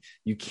 2021,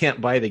 you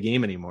can't buy the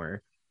game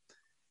anymore.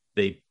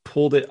 They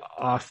pulled it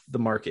off the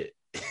market.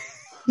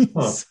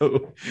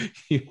 So,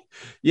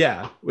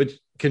 which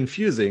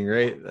confusing,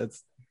 right?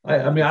 That's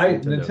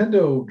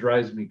Nintendo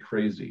drives me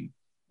crazy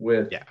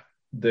with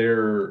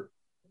their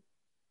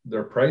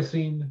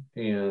pricing,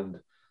 and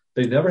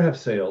they never have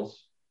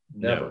sales.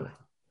 Never.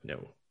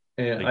 No.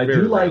 And I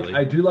do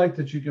like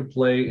that you can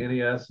play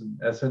NES and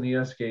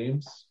SNES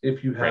games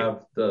if you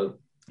have the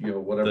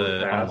the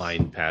pass.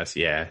 Online pass.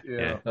 Yeah.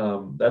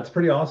 That's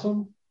pretty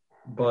awesome.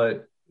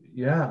 But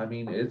I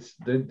mean, it's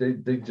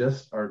they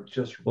just are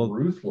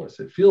ruthless.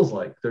 It feels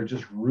like they're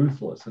just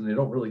ruthless, and they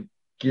don't really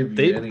give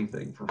you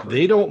anything for free.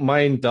 They don't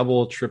mind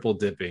double, triple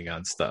dipping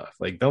on stuff.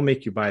 Like, they'll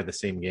make you buy the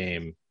same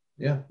game.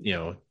 Yeah.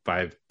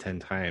 5-10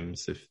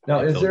 times if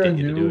is there a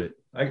new?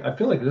 I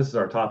feel like this is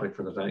our topic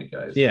for the night,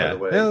 guys. Yeah, by the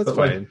way. That's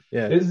fine.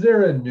 Is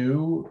there a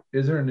new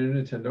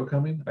Nintendo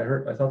coming?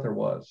 I thought there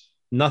was.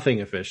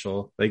 Nothing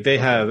official. Like,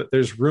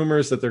 there's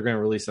rumors that they're going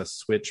to release a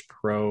Switch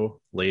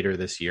Pro later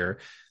this year.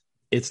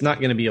 It's not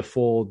going to be a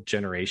full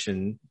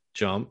generation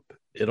jump.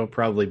 It'll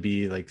probably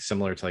be like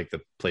similar to like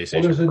the PlayStation.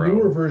 Well, there's a Pro.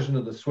 newer version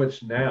of the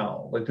Switch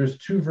now. Like, there's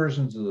two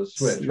versions of the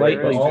Switch. Right?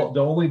 The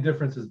only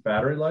difference is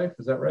battery life.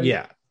 Is that right?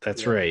 Yeah,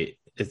 that's right.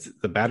 It's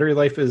the battery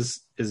life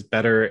is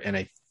better, and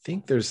I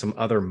think there's some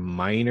other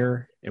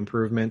minor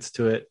improvements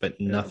to it,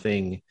 but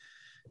nothing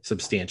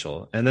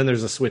substantial. And then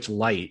there's a Switch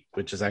Lite,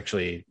 which is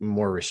actually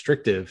more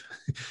restrictive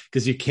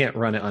because you can't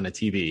run it on a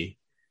TV,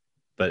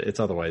 but it's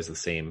otherwise the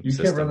same. You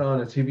can't run it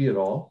on a TV at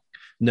all?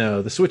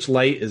 No, the Switch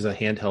Lite is a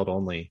handheld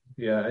only.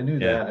 Yeah, I knew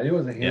that. I knew it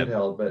was a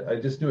handheld, but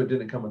I just knew it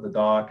didn't come with the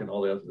dock and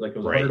all the other. Like, it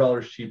was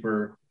 $100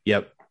 cheaper.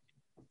 Yep.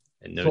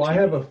 And so TV. I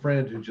have a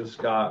friend who just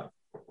got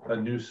a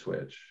new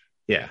Switch.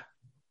 Yeah.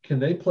 Can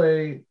they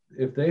play,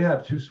 if they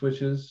have two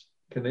Switches,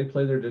 can they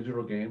play their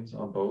digital games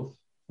on both?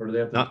 Or do they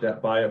have to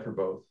buy it for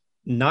both?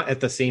 Not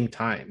at the same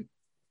time.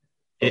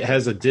 It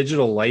has a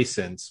digital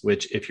license,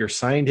 which if you're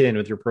signed in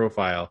with your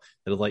profile,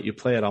 it'll let you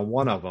play it on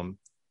one of them.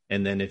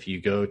 And then if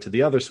you go to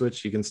the other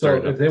Switch, you can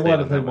start. So if they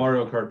want to play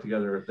Mario Kart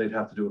together, they'd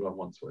have to do it on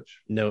one Switch.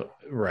 No,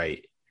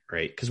 right.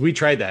 Because we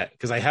tried that,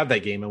 because I have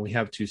that game and we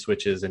have two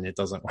Switches and it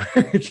doesn't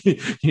work.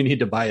 You need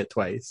to buy it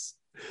twice.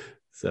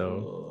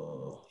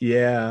 So,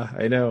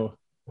 I know.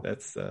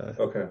 That's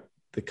the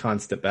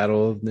constant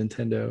battle of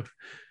Nintendo.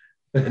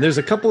 And there's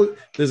a couple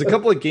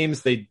of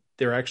games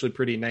they're actually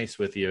pretty nice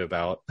with you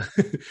about.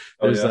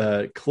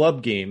 There's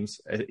club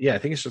games. I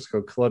think it's just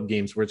called club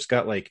games, where it's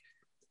got like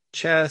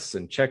chess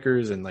and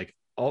checkers and like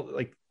all,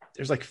 like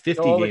there's like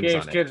 50 all games the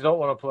games on kids it. don't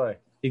want to play.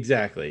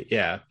 Exactly.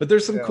 Yeah. But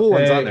there's some cool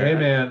ones on there. Hey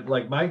man,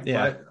 like my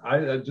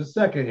just a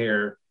second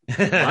here.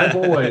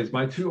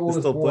 My two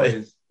oldest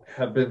boys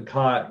have been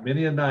caught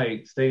many a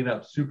night staying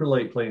up super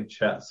late playing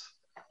chess.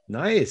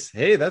 Nice.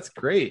 Hey, that's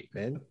great,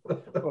 man.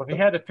 Well, if you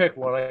had to pick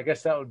one, I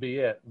guess that would be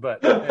it.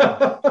 But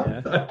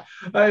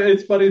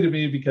it's funny to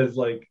me because,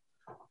 like,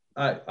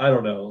 I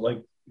don't know,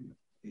 like,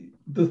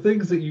 the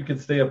things that you can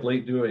stay up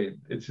late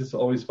doing. It's just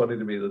always funny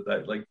to me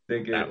that like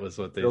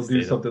they'll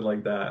do something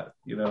like that,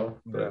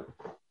 But,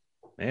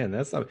 man,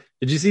 that's not.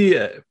 Did you see?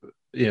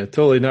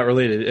 Totally not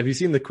related. Have you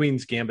seen the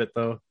Queen's Gambit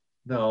though?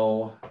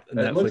 No,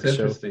 it looks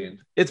interesting.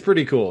 It's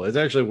pretty cool. It's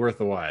actually worth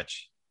a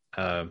watch.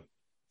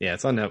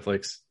 It's on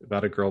Netflix,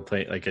 about a girl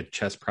playing like a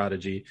chess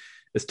prodigy.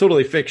 It's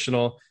totally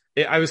fictional.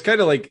 I was kind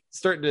of like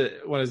starting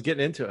to, when I was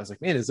getting into it, I was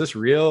like, man, is this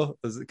real?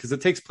 Because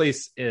it takes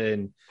place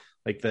in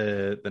like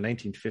the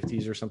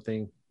 1950s or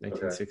something,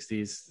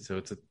 1960s. So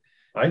it's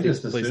I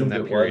just assumed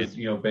it was,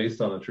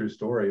 based on a true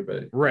story,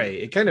 but right.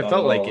 It kind of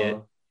felt like it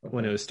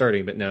when it was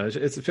starting, but no,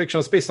 it's a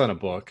fictional. It's based on a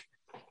book.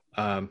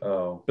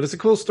 But it's a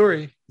cool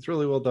story. It's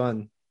really well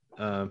done.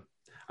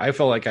 I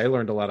felt like I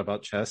learned a lot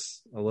about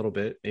chess, a little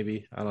bit,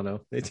 maybe. I don't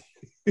know.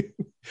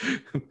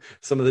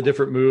 some of the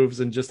different moves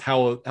and just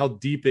how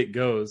deep it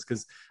goes.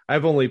 Because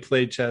I've only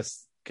played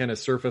chess kind of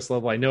surface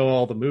level. I know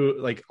all the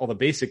like all the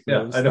basic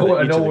moves. I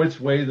know which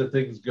way the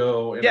things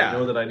go, and I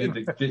know that I need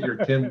to get your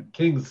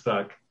king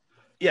stuck.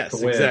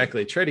 Yes,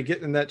 exactly. Try to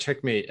get in that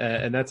checkmate,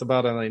 and that's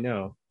about all I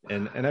know.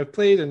 And I've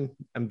played and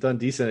I'm done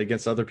decent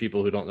against other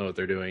people who don't know what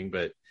they're doing.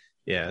 But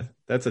yeah,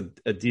 that's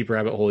a deep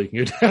rabbit hole you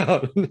can go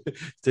down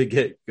to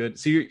get good.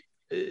 So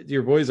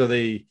your boys, are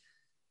they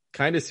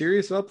kind of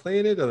serious about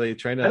playing it? Are they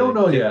trying to? I don't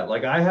know yet.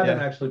 Like I haven't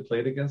actually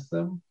played against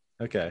them.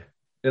 Okay.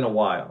 In a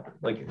while,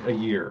 like a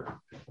year.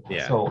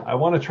 Yeah. So I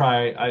want to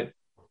try.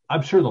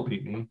 I'm sure they'll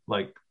beat me.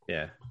 Like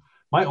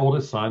my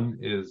oldest son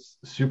is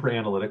super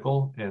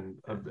analytical and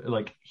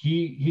like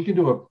he can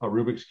do a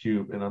Rubik's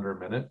Cube in under a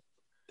minute.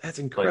 That's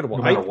incredible.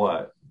 Like, no matter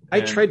what. I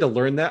tried to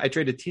learn that. I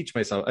tried to teach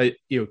myself.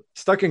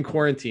 Stuck in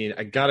quarantine,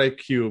 I got a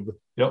cube.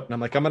 Yep. And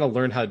I'm like, I'm going to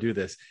learn how to do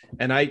this.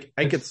 And I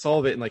could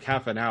solve it in like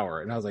half an hour.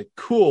 And I was like,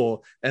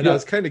 cool. And I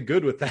was kind of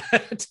good with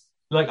that.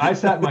 Like I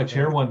sat in my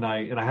chair one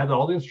night and I had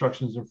all the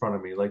instructions in front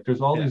of me. Like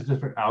there's all these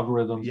different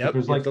algorithms. Yep.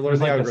 There's like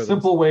a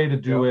simple way to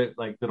do it.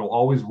 Like that'll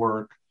always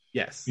work.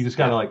 Yes. You just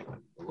got to like,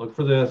 look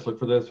for this.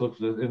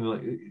 And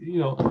like,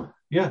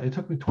 it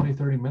took me 20,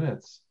 30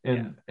 minutes.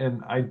 And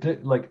I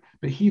did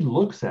but he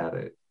looks at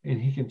it and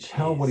he can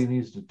tell what he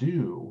needs to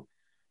do.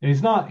 And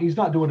he's not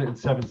doing it in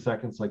 7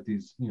 seconds like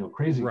these,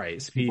 crazy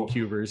speed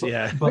cubers.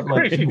 But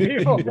like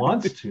he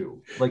wants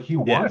to. Like he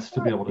wants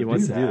to be able to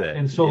do that.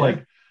 And so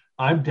like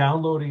I'm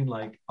downloading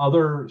like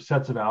other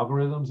sets of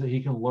algorithms that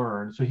he can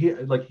learn. So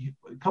a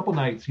couple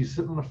nights he's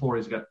sitting on the floor.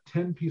 He's got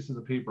 10 pieces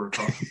of paper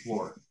across the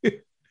floor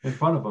in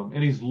front of him,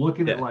 and he's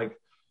looking at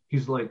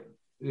it's like,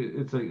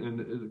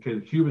 okay,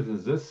 the cube is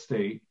in this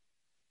state,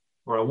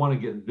 or I want to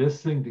get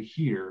this thing to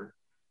here.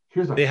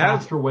 Here's a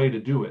faster way to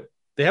do it.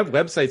 They have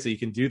websites that you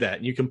can do that,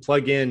 and you can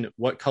plug in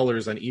what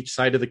colors on each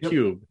side of the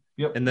cube,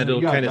 and then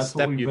it'll kind of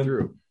step you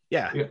through.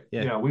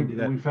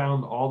 We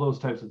found all those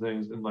types of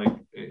things, and like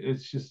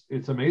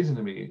it's amazing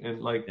to me.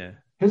 And like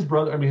his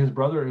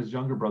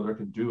younger brother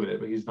can do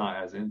it, but he's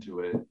not as into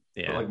it.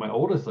 But like my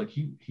oldest, like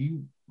he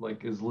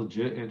like is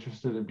legit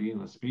interested in being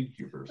a speed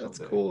cuber or something.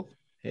 That's cool.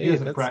 He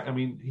hasn't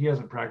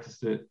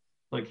practiced it.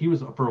 Like he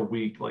was for a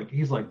week. Like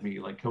he's like me.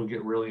 Like he'll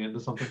get really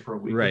into something for a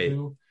week or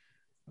two.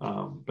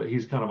 But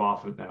he's kind of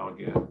off it now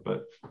again.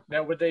 But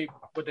now would they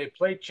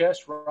play chess,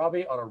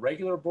 Robbie, on a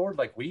regular board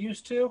like we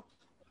used to?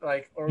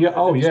 Like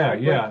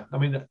I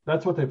mean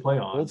that's what they play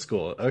on. Old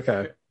school.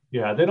 Okay.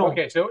 Yeah, they don't.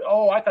 Okay, so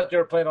I thought they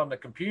were playing on the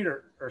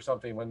computer or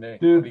something when they.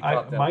 Dude,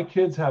 my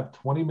kids have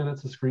 20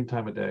 minutes of screen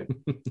time a day.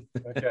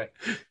 Okay.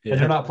 And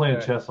they're not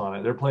playing chess on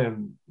it. They're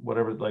playing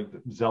whatever, like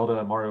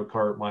Zelda, Mario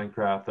Kart,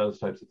 Minecraft, those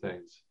types of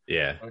things.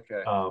 Yeah.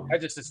 Okay. I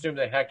just assumed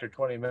they hacked their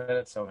 20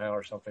 minutes somehow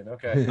or something.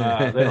 Okay.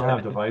 They don't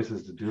have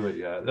devices to do it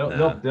yet.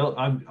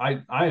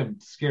 I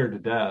am scared to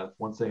death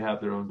once they have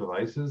their own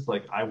devices.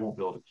 Like I won't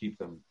be able to keep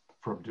them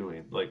from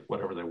doing like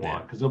whatever they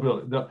want because they'll be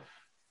able to.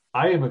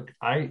 I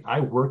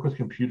work with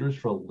computers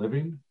for a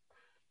living,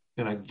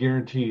 and I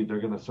guarantee they're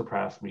going to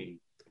surpass me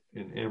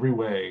in every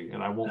way,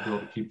 and I won't be able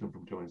to keep them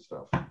from doing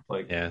stuff.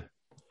 Like,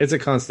 it's a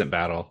constant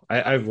battle.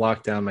 I've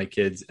locked down my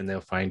kids, and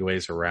they'll find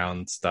ways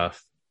around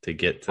stuff to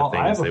get to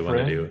things they want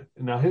to do.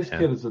 Now his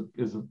kid is a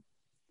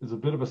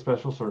bit of a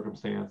special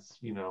circumstance.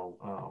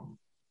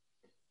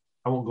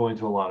 I won't go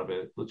into a lot of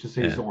it. Let's just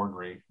say he's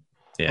ornery.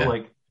 Yeah. But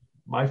like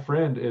my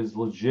friend is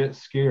legit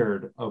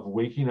scared of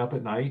waking up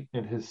at night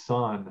and his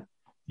son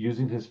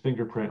using his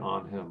fingerprint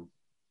on him,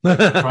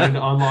 trying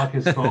to unlock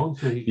his phone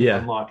so he can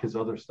unlock his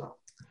other stuff.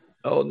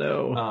 Oh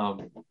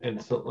no!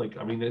 And so, like,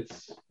 I mean,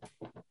 it's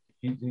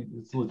a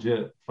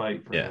legit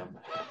fight for him.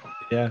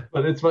 Yeah,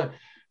 but it's fun.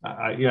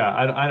 I'm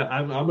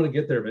going to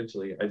get there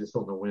eventually. I just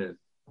don't know when.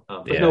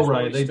 But no,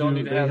 Ryan, they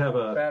have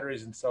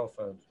batteries and cell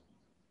phones.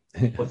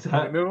 What's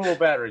that? Removable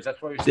batteries.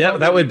 That's what you're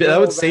that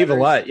would save a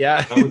lot.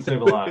 Yeah, that would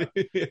save a lot.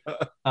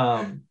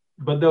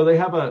 But no, they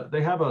have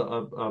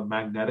a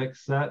magnetic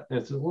set.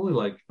 It's only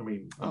like, I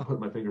mean, I'm putting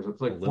my fingers up.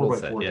 It's like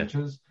 4 by 4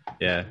 inches.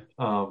 Yeah.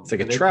 It's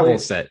like a travel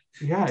set.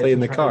 Yeah. Play in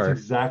the car.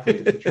 Exactly.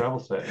 It's a travel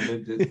set.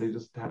 And they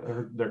just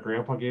their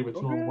grandpa gave it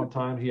to him one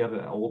time. He had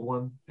an old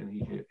one and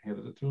he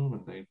handed it to him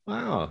and they.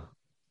 Wow.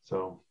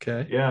 So,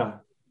 okay. Yeah.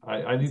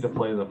 I need to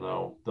play them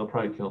though. They'll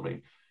probably kill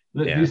me.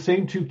 These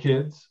same two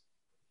kids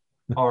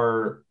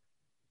are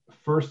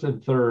first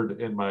and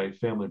third in my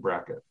family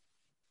bracket.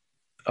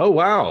 Oh,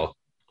 wow.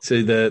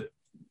 So the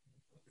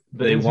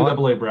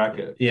NCAA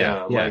bracket.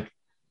 Yeah. Like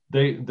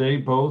they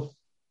both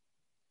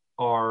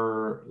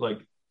are like,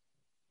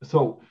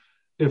 so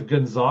if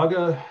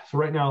Gonzaga, so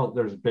right now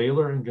there's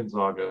Baylor and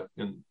Gonzaga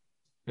in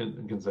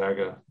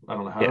Gonzaga. I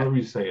don't know, however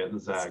you say it, the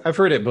Zag. I've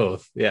heard it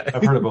both. Yeah.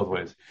 I've heard it both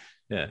ways.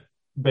 Yeah.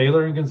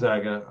 Baylor and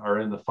Gonzaga are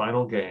in the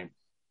final game.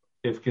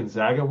 If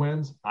Gonzaga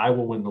wins, I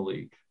will win the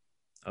league.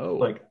 Oh.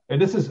 Like,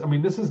 and this is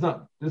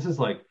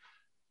like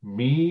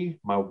me,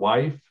 my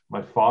wife,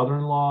 my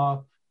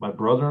father-in-law, my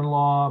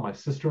brother-in-law, my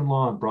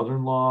sister-in-law, and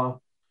brother-in-law,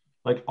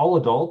 like all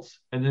adults,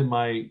 and then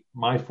my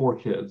 4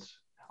 kids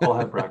all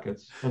have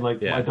brackets. And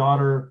like my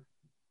daughter,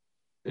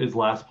 is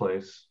last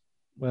place.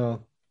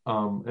 Well,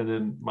 And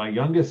then my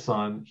youngest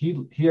son,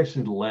 he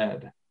actually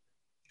led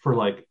for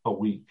like a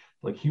week.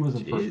 Like he was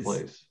in first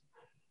place.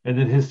 And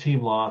then his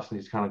team lost and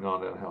he's kind of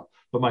gone downhill.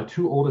 But my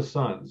two oldest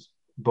sons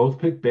both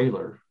picked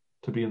Baylor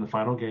to be in the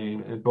final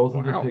game, and both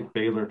of them picked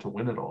Baylor to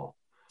win it all.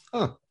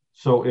 Huh.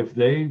 So if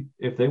they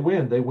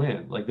win, they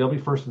win. Like they'll be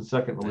first and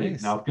second in the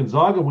league. Now if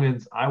Gonzaga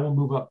wins, I will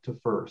move up to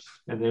first,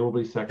 and they will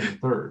be second and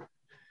third.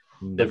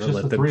 Never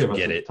let them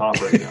forget it. At the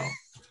top right now.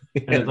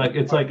 And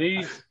it's like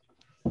these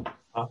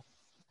are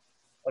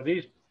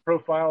these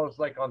profiles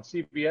like on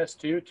CBS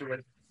too?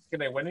 Can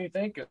they win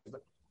anything? Because the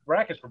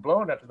brackets were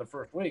blown after the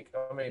first week.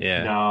 I mean,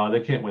 no,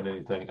 they can't win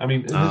anything. I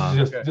mean,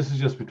 this is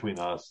just between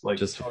us. Like,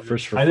 just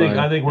first for I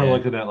think we're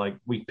looking at like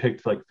we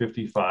picked like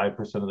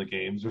 55% of the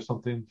games or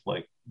something.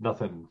 Like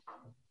nothing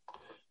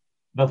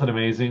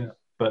amazing,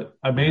 but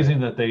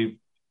amazing that they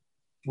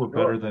were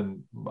better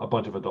than a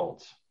bunch of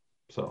adults.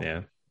 So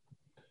yeah.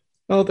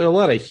 Well, there are a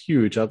lot of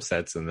huge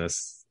upsets in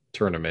this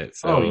tournament.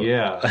 So. Oh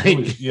yeah,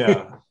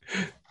 yeah.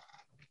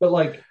 But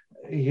like,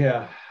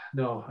 yeah.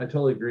 No, I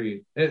totally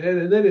agree. And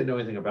they didn't know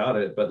anything about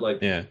it, but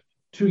like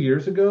 2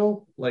 years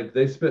ago, like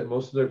they spent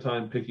most of their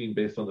time picking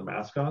based on the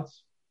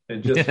mascots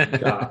and just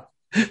got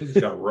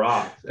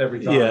rocked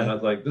every time. And I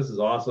was like, this is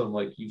awesome.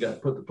 Like you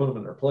got to put them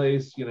in their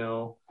place, you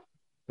know.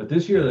 But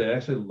this year they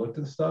actually looked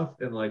at stuff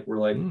and like we're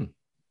like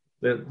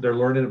they're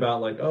learning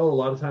about like, oh, a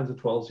lot of times a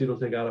 12 seed will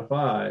take out a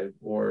 5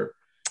 or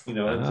you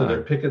know, and so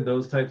they're picking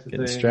those types of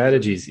things.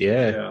 Strategies,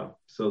 yeah.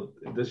 So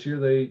this year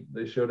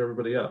they showed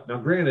everybody up. Now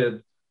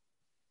granted,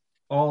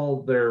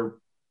 all their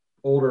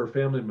older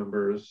family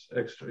members,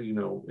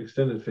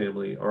 extended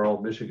family, are all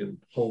Michigan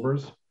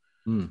homers.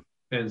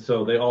 And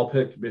so they all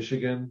picked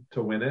Michigan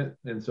to win it.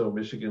 And so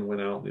Michigan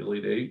went out in the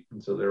Elite Eight.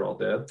 And so they're all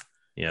dead.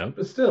 Yeah.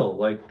 But still,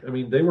 like, I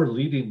mean, they were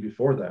leading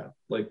before that.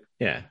 Like,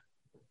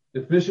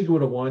 if Michigan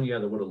would have won, they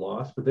would have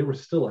lost. But they were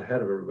still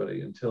ahead of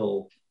everybody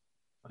until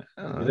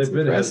they've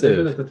been at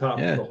the top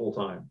the whole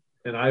time.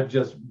 And I've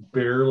just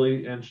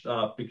barely inched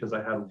up because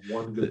I had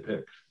one good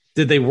pick.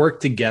 Did they work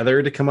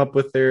together to come up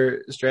with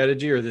their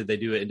strategy, or did they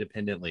do it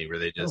independently, where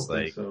they just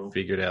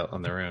figured out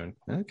on their own?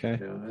 Okay.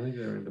 Yeah, I think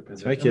they're independent.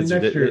 So my kids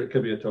next year it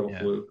could be a total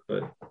fluke,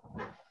 but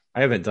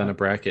I haven't done a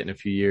bracket in a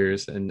few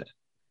years, and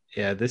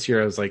this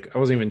year I was like, I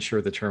wasn't even sure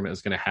the tournament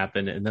was going to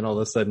happen, and then all of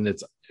a sudden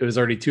it was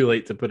already too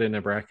late to put in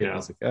a bracket. I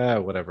was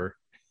like, whatever.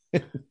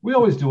 We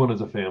always do one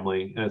as a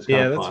family, and it's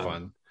kind of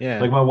fun.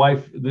 Yeah, like my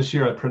wife this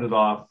year, I printed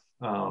off.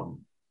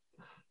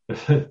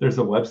 There's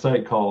a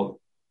website called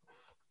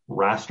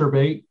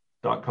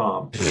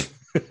Rasterbait.com.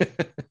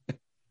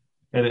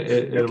 And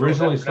it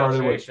originally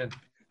started with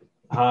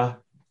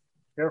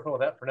careful with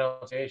that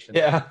pronunciation.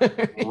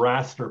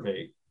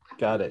 Rasterbait.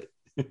 Got it.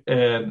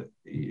 And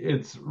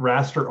it's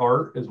raster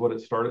art is what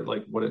it started,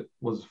 like what it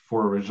was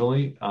for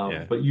originally.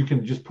 But you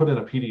can just put in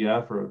a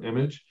PDF or an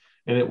image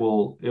and it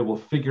will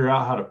figure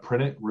out how to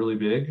print it really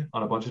big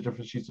on a bunch of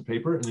different sheets of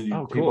paper, and then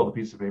you tape all the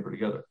pieces of paper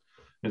together.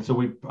 And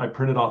so I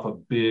printed off a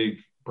big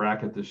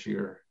bracket this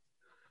year.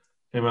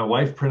 And my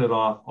wife printed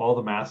off all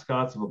the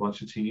mascots of a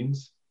bunch of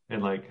teams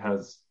and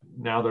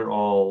now they're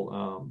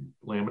all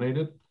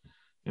laminated.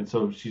 And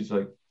so she's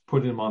like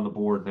putting them on the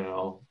board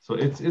now. So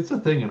it's a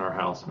thing in our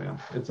house, man.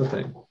 It's a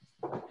thing.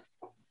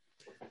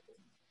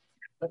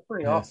 That's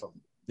pretty awesome.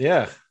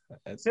 Yeah.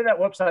 Say that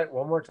website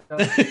one more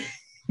time.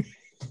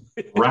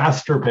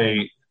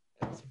 Rasterbait.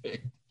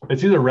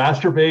 It's either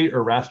Rasterbait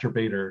or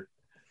Rasterbaiter.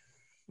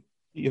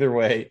 Either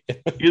way,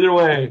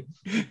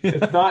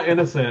 it's not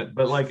innocent,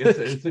 but like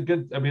it's a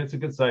good. I mean, it's a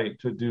good site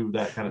to do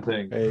that kind of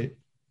thing. Right.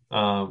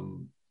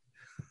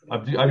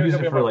 I've used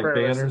it for like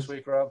banners. This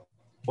week, Rob.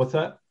 What's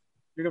that?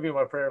 You're gonna be on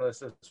my prayer list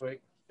this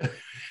week.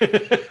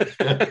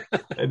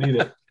 I need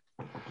it.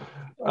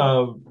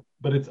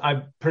 But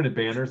I've printed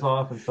banners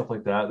off and stuff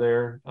like that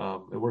there.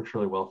 It works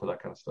really well for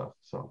that kind of stuff.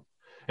 So,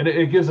 and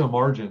it gives a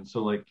margin.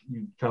 So like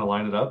you kind of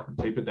line it up and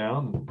tape it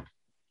down and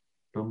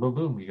boom, boom,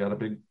 boom. You got a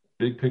big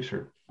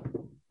picture.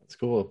 That's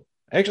cool.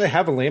 I actually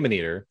have a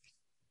laminator.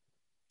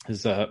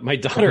 My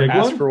daughter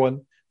asked for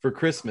one for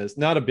Christmas.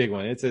 Not a big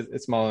one. It's a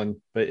small one,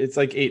 but it's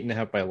like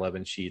 8.5 by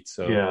 11 sheets.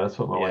 So yeah, that's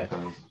what my wife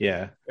has.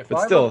 Yeah. If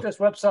I look this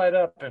website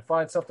up and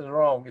find something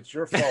wrong, it's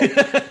your fault.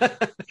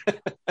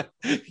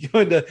 Go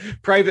into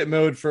private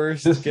mode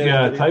first.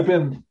 Type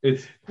in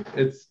it's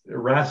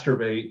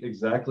Rasterbait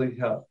exactly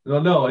how.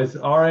 No, it's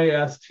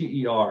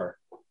Raster.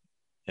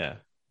 Yeah.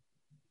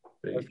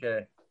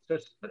 Okay.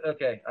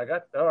 Okay, I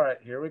got. All right,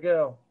 here we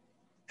go.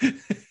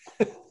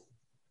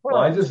 Well,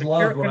 I just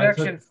love when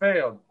connection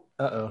failed.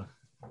 Uh-oh.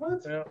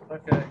 What? Yeah,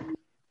 okay.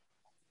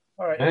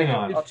 All right, hang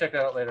on. I'll check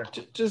that out later.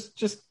 Just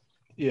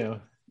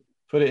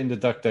put it into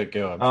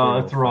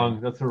DuckDuckGo. That's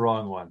wrong. That's the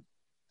wrong one.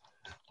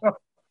 Oh.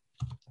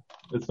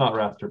 It's not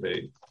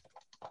Rasterbait.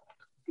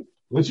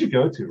 What'd you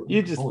go to?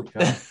 You just. Holy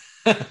cow.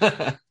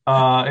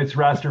 It's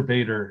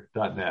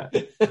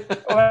rasterbaiter.net.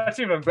 Oh, that's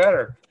even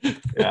better.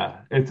 Yeah,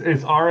 it's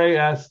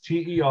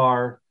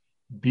rasterbator.net.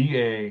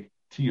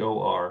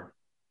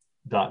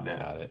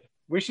 Got it.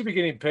 We should be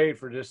getting paid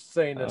for just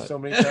saying this so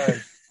many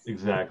times.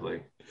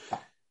 Exactly.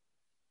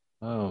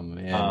 Oh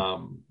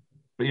man.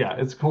 But yeah,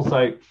 it's a cool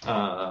site.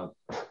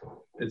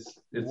 It's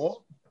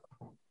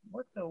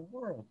what the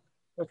world?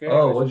 Okay.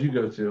 Oh, anyways. what'd you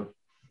go to?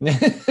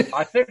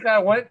 I think I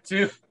went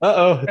to.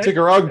 It took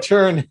a wrong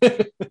turn.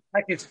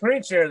 I can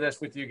screen share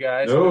this with you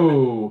guys.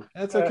 No,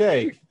 That's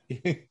okay.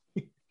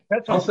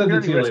 That's I'll send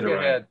it to you risk later,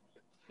 ahead.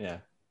 Yeah.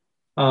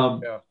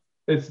 Yeah.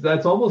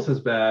 That's almost as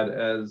bad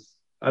as,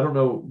 I don't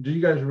know. Do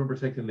you guys remember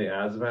taking the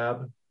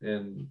ASVAB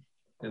in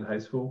high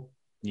school?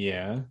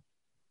 Yeah.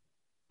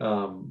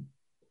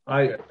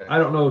 I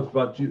don't know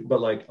about you,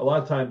 but like a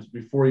lot of times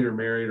before you're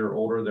married or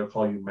older, they'll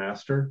call you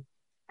master.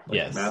 Like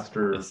Yes.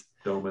 Master Yes.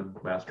 Doman,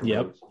 Master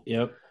Yep. Rhodes.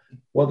 Yep.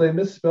 Well, they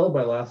misspelled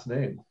my last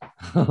name.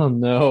 Oh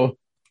no.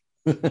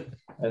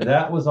 And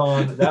that was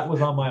on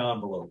my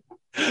envelope.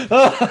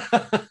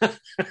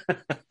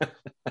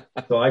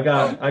 So I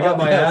got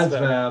my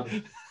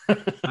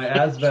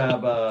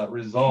ASVAB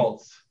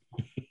results,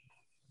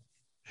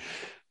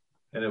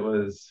 and it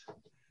was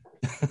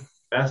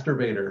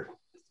masturbator.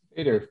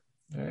 Later.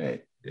 All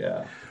right.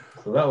 Yeah.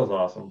 So that was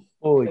awesome.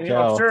 Holy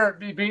cow. I'm sure it'd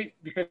be beat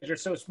because you're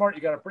so smart.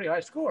 You got a pretty high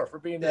score for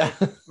being a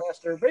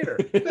masturbator.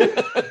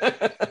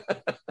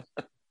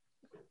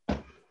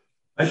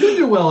 I did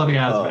do well in the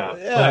ASVAB.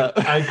 Yeah.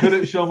 But I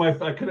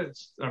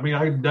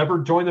never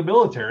joined the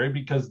military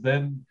because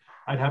then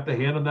I'd have to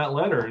hand them that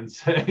letter and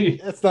say,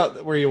 That's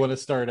not where you want to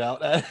start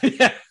out at.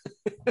 Yeah.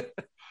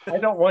 I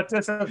don't want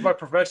this as my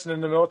profession in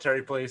the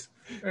military, please.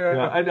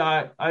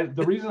 Yeah,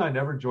 the reason I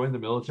never joined the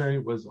military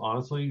was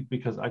honestly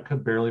because I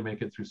could barely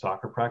make it through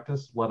soccer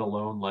practice, let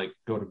alone like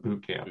go to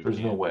boot camp. There's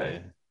no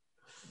way.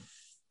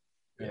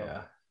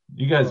 Yeah.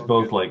 You guys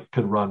both like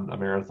could run a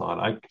marathon.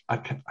 I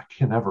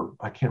can't run.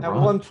 At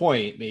one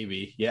point,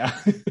 maybe. Yeah.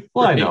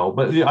 Well, I know,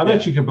 but I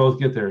bet you could both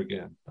get there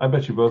again. I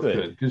bet you both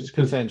could.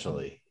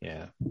 Potentially.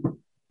 Yeah.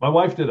 My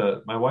wife did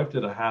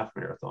a half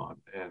marathon,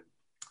 and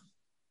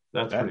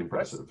that's pretty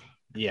impressive.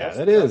 Yeah,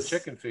 that is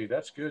chicken feed.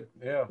 That's good.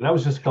 Yeah. And that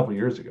was just a couple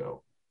years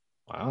ago.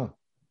 Wow.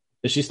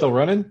 Is she still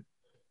running?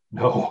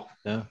 No.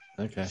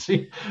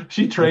 Okay.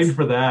 She trained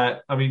for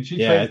that. I mean,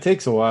 it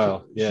takes a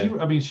while.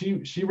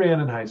 She ran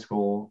in high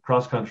school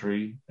cross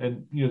country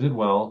and did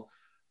well.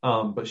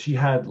 But she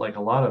had like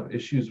a lot of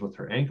issues with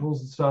her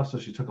ankles and stuff, so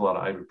she took a lot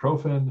of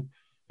ibuprofen,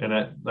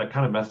 and that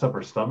kind of messed up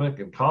her stomach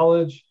in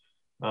college.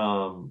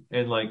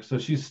 And like, so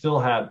she still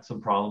had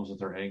some problems with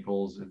her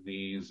ankles and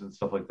knees and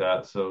stuff like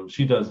that. So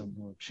she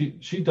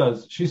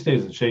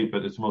stays in shape,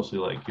 but it's mostly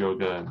like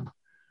yoga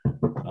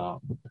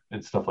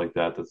and stuff like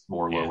that. That's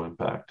more low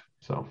impact.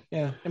 So,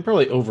 yeah. And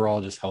probably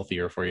overall just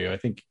healthier for you. I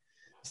think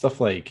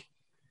stuff like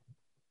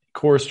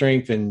core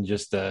strength and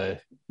just,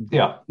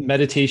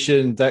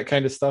 meditation, that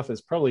kind of stuff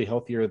is probably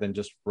healthier than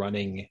just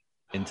running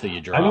until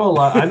you drop. I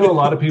know a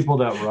lot of people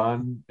that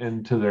run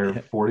into their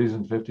 40s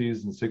and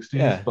 50s and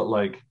 60s, but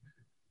like,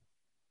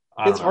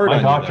 it's hard.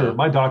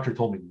 My doctor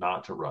told me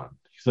not to run.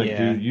 He's like,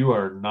 dude, you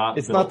are not.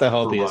 It's not the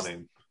healthiest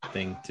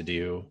thing to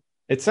do.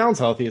 It sounds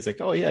healthy. It's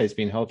like, oh yeah, he's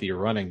being healthy. You're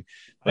running.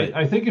 But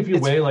I think if you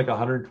weigh like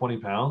 120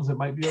 pounds, it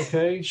might be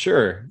okay.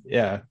 Sure.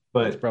 Yeah.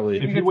 But probably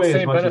if you weigh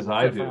as much as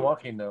I do, from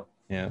walking though.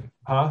 Yeah.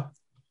 Huh?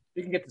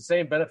 You can get the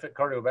same benefit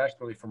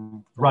cardiovascularly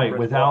from right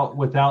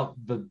without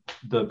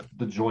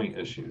the joint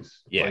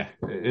issues. Yeah.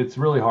 Like, it's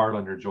really hard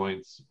on your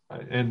joints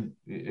and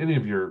any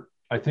of your.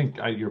 I think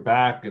your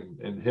back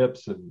and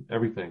hips and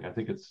everything. I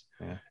think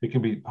it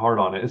can be hard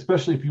on it,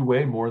 especially if you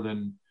weigh more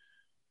than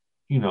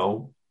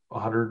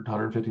 100,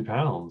 150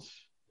 pounds.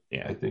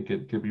 Yeah, I think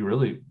it could be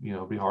really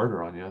be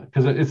harder on you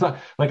because it's not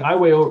like I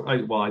weigh over.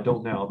 I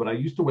don't now, but I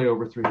used to weigh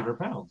over 300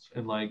 pounds,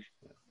 and like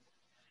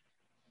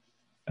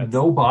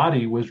no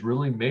body was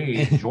really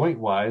made joint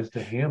wise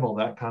to handle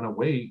that kind of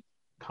weight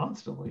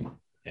constantly.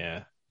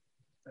 Yeah,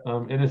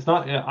 and it's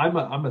not. I'm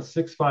a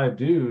 6'5"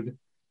 dude.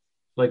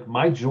 Like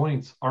my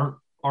joints aren't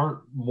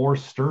more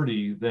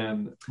sturdy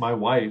than my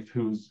wife,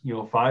 who's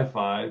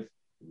 5'5".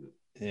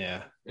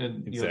 Yeah,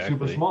 and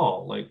super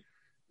small. Like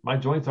my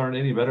joints aren't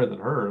any better than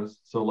hers,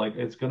 so like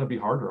it's going to be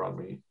harder on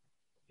me.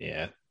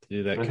 Yeah, to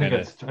do that I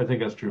think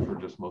that's true for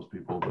just most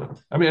people, but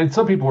I mean, and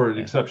some people are an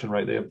exception,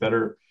 right? They have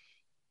better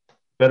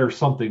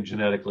something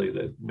genetically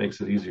that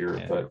makes it easier.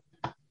 Yeah.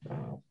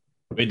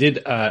 But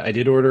I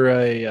did order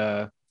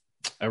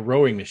a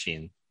rowing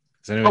machine.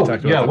 I know we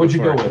talked about what'd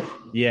before. You go with?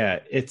 Yeah,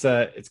 it's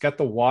got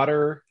the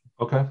water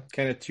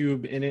kind of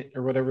tube in it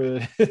or whatever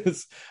it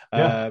is.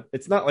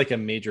 It's not like a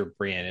major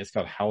brand. It's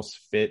called House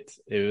Fit.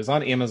 It was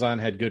on Amazon,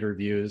 had good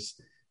reviews.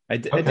 I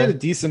did a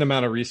decent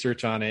amount of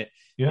research on it,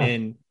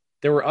 and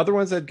there were other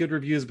ones that had good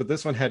reviews, but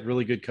this one had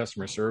really good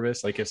customer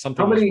service. Like if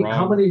something was wrong,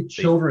 how many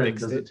children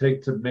does it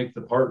take to make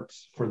the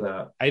parts for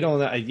that? I don't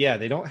know. Yeah,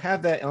 they don't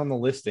have that on the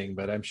listing,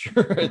 but I'm sure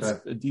it's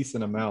a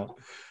decent amount.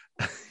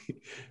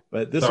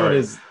 But this one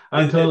is.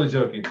 I'm totally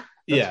joking.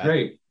 That's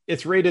great.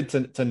 It's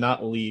rated to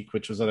not leak,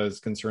 which was what I was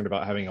concerned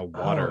about having a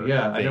water. Oh,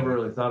 yeah, I never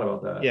really thought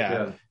about that.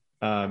 Yeah.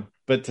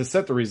 But to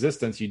set the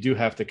resistance, you do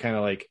have to kind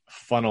of like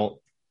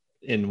funnel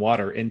in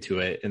water into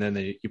it, and then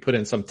you put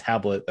in some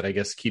tablet that I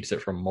guess keeps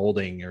it from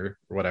molding or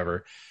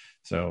whatever.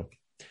 So,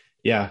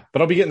 yeah.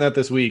 But I'll be getting that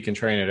this week and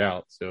trying it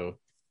out. So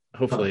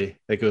hopefully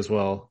that goes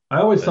well. I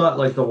always thought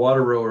like the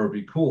water rower would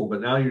be cool,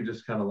 but now you're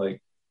just kind of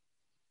like,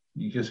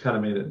 you just kind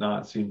of made it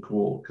not seem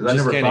cool because I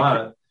never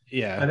thought.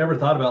 Yeah, I never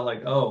thought about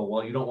like, oh,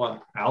 well, you don't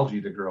want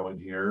algae to grow in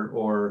here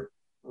or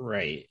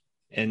right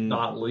and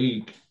not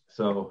leak.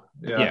 So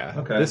yeah,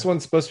 okay. This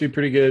one's supposed to be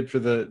pretty good for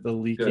the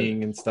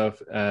leaking and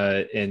stuff.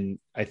 And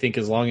I think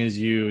as long as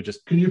you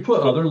just can you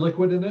put other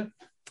liquid in it?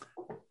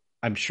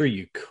 I'm sure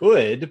you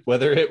could.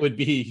 Whether it would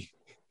be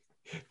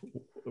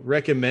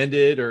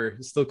recommended or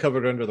still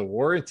covered under the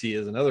warranty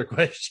is another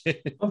question.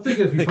 I'm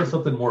thinking if you put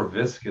something more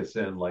viscous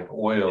in, like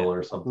oil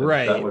or something,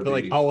 right? That would put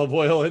like olive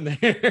oil in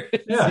there.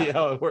 Yeah, see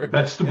how it works.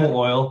 Vegetable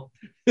oil,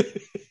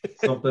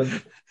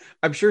 something.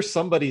 I'm sure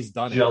somebody's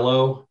done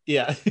Jello. it.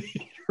 Yeah.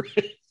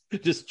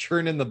 Just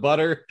churning the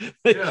butter.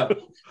 Yeah,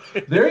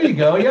 there you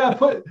go. Yeah,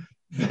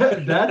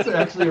 that's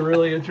actually a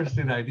really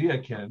interesting idea,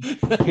 Ken.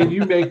 Can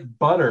you make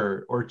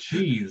butter or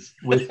cheese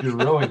with your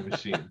rowing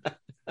machine?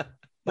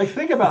 Like,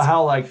 think about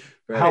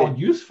how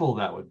useful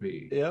that would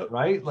be. Yep.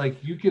 Right?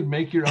 Like, you could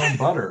make your own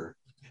butter.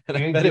 And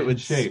I bet it would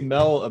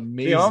smell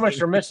amazing. The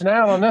Amish are missing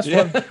out on this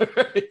one.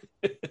 Right.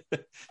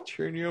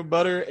 Churn your own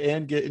butter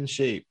and get in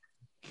shape.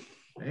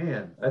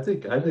 Man, I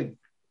think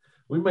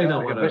we may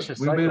not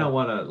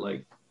want to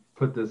like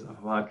put this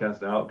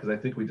podcast out because I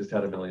think we just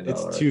had $1 million.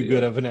 It's too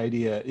good of an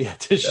idea,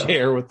 to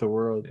share with the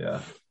world.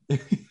 Yeah,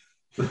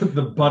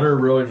 the butter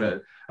rowing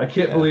machine. I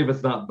can't believe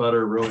it's not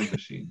butter rowing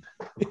machine,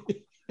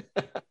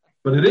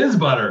 but it is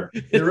butter.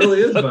 It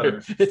really is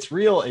butter. It's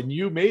real, and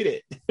you made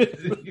it.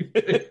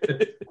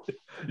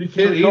 You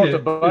can't eat it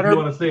if you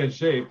want to stay in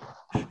shape.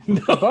 No.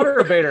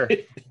 Butter baiter.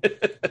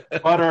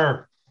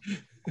 Butter.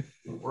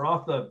 We're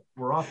off the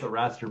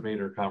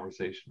raster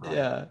conversation. Right?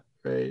 Yeah,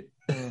 right.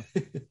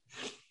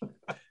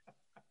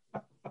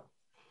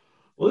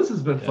 Well, this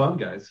has been fun,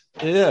 guys.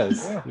 It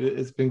is. Yeah.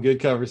 It's been good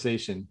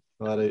conversation.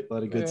 A lot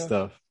of good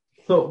stuff.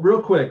 So,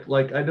 real quick,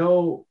 like I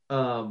know,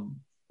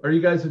 are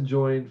you guys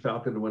enjoying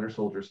Falcon and Winter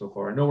Soldier so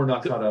far? I know we're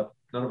not caught up.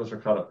 None of us are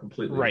caught up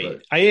completely.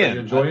 Right. I am. Are you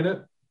enjoying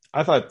it?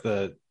 I thought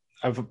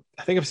I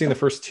think I've seen the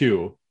first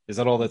two. Is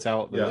that all that's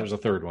out? Yeah. There's a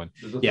third one.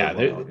 They've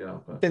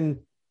been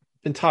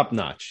top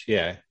notch.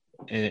 Yeah.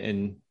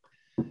 And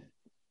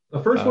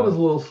the first one is a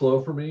little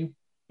slow for me.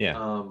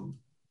 Yeah.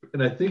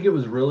 And I think it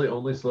was really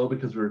only slow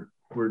because we're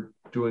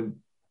doing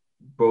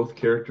both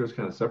characters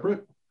kind of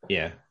separate.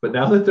 Yeah. But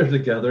now that they're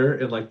together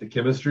and like the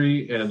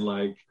chemistry and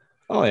like,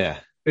 oh yeah,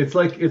 it's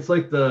like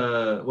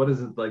the, what is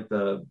it? Like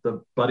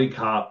the buddy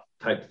cop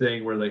type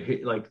thing where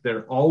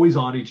they're always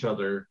on each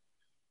other.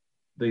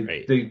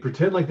 They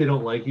pretend like they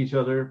don't like each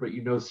other, but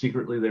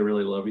secretly they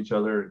really love each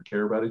other and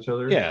care about each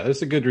other. Yeah,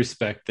 there's a good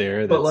respect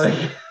there. But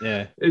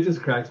it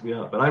just cracks me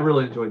up. But I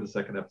really enjoyed the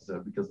second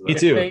episode because of that. Me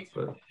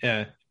too.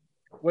 Yeah.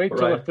 Wait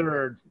till the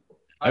third.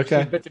 I've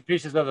seen bits and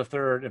pieces of the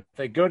third. If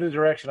they go to the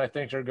direction I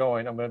think they're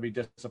going, I'm going to be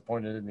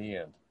disappointed in the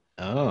end.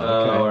 Oh,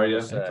 okay. Are you?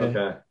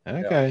 Okay.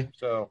 Yeah.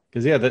 So,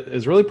 because that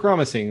is really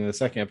promising in the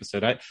second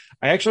episode. I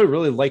actually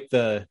really like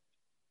the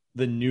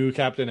new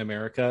Captain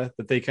America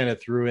that they kind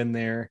of threw in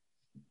there,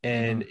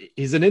 and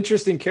he's an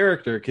interesting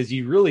character because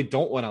you really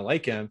don't want to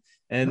like him,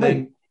 and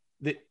then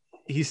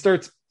he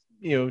starts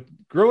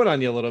growing on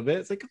you a little bit.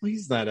 It's like,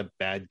 he's not a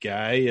bad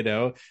guy,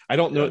 I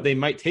don't know. They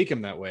might take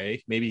him that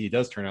way. Maybe he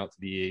does turn out to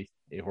be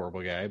a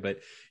horrible guy, but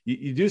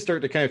you do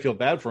start to kind of feel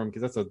bad for him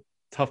because that's a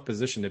tough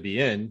position to be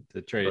in,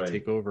 to try to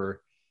take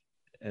over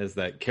as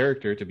that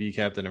character, to be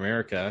Captain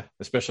America,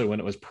 especially when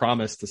it was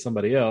promised to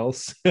somebody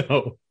else.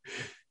 So,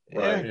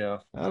 I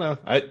don't know.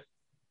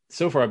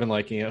 So far I've been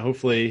liking it.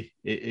 Hopefully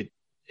it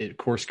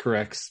course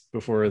corrects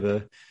before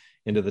the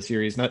end of the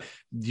series. Now,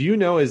 do you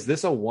know, is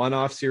this a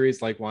one-off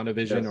series like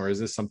WandaVision, or is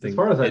this something? As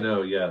far as I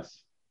know,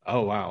 yes.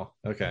 Oh wow.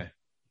 Okay.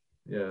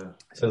 Yeah.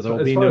 So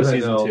there'll be no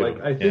season 2.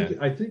 Like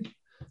I think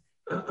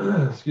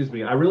excuse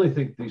me, I really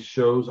think these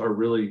shows are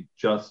really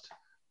just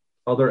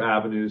other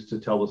avenues to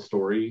tell the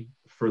story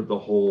for the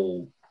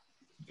whole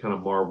kind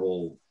of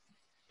Marvel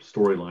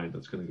storyline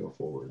that's going to go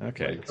forward.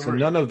 Okay. So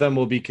none of them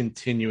will be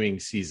continuing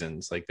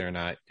seasons. Like, they're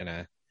not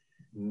gonna.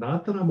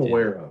 Not that I'm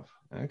aware of.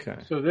 Okay.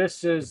 So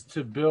this is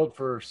to build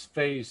for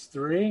phase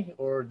 3,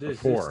 or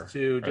this is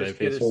to just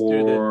get us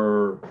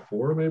through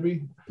four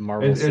maybe.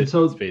 Marvel and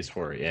so phase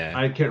 4. Yeah.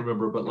 I can't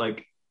remember, but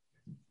like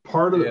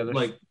part of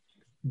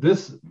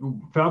this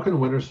Falcon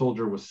and Winter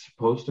Soldier was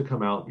supposed to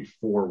come out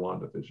before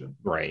WandaVision.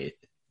 Right.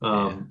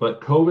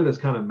 But COVID has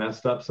kind of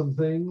messed up some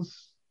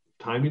things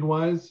timing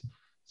wise.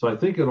 So I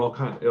think it'll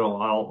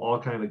all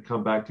kind of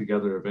come back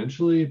together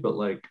eventually. But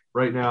like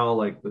right now,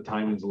 like the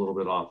timing's a little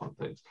bit off on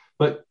things.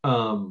 But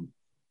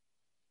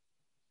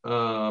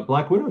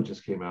Black Widow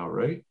just came out,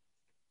 right?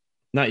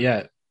 Not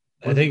yet.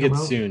 I think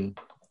it's soon.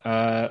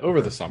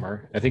 Over the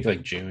summer. I think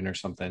like June or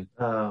something.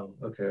 Oh,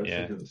 okay. I was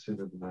thinking it's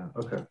sooner than that.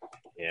 Okay.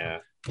 Yeah.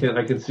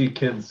 I can see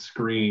Ken's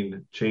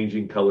screen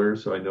changing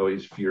colors, so I know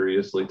he's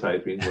furiously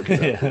typing,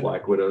 looking at the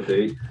Black Widow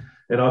date.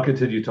 And I'll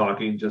continue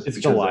talking just it's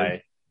because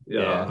July.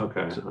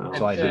 Okay.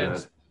 July.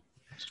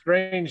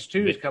 Strange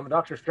 2 is coming.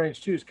 Doctor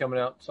Strange 2 is coming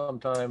out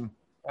sometime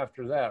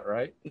after that,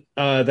 right?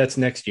 That's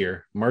next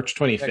year, March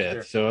Next 25th.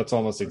 year. So it's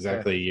almost Okay.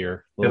 exactly a year. A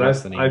And little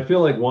less than a I year.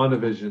 feel like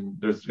WandaVision,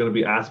 there's going to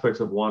be aspects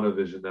of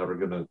WandaVision that are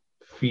going to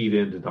feed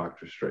into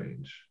Doctor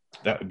Strange.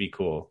 That would be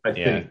cool. I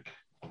think.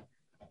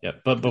 Yeah.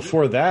 But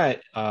before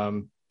that,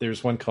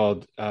 there's one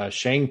called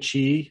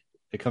Shang-Chi.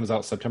 It comes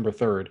out September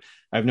 3rd.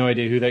 I have no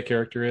idea who that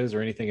character is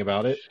or anything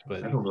about it,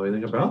 but I don't know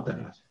anything about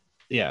that.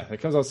 yeah,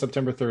 it comes out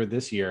September 3rd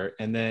this year.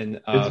 And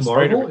then It's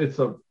Marvel? It's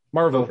a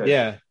Marvel. okay.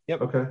 Yeah.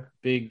 Yep. Okay.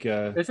 Big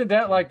Isn't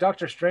that like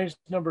Doctor Strange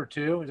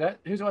 #2? Is that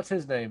what's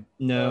his name?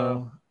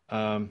 no.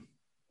 The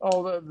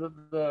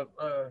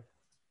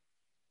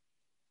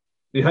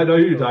Yeah, I know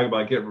who you're talking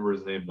about. I can't remember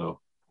his name though.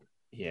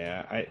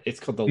 Yeah, it's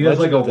called The He has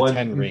Legend like of the one-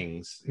 Ten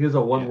Rings. He has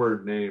a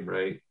one-word name,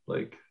 right?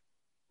 Like,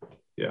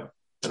 yeah,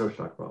 I know what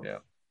you're talking about.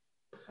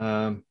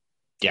 Yeah.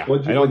 Yeah,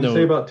 What'd I don't you know.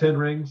 say about Ten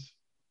Rings?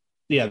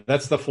 Yeah,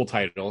 that's the full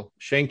title.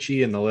 Shang-Chi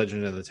and the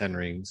Legend of the Ten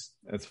Rings.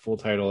 That's the full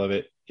title of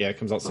it. Yeah, it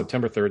comes out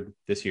September 3rd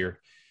this year.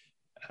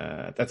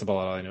 That's about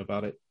all I know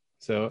about it.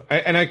 So,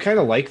 I kind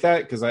of like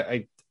that because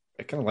I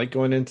kind of like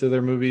going into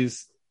their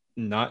movies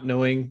not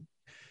knowing,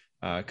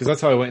 because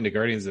that's how I went into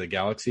Guardians of the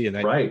Galaxy, and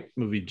that Right.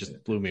 movie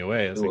just blew me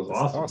away. I was It like, was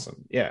this is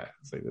awesome. Yeah,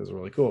 it's like, this is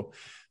really cool.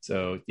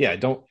 So, yeah, I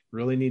don't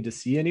really need to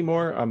see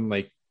anymore. I'm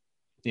like,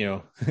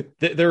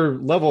 their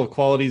level of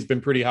quality has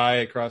been pretty high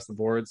across the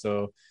board,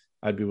 so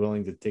I'd be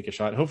willing to take a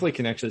shot. Hopefully, I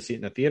can actually see it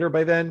in the theater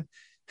by then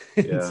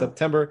in Yeah.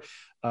 September.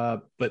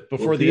 But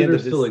before Will the end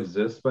of theaters this, still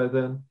exist by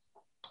then?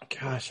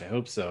 gosh, I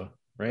hope so.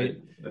 Right?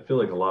 I feel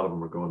like a lot of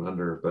them are going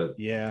under, but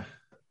Yeah.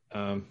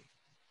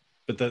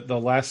 But the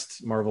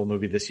last Marvel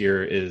movie this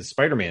year is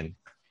Spider-Man,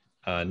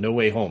 No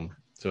Way Home.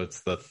 So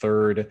it's the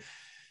third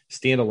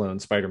standalone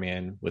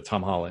Spider-Man with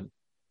Tom Holland.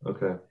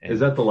 okay. And-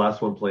 Is that the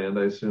last one planned,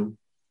 I assume?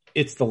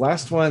 It's the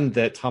last one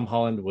that Tom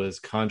Holland was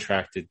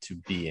contracted to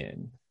be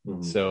in.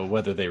 Mhm. So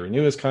whether they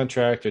renew his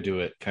contract or do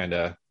it kind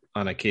of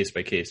on a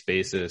case-by-case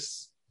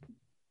basis,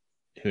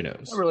 who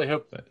knows? I really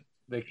hope But-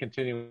 they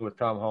continue with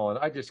Tom Holland.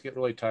 I just get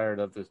really tired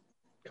of the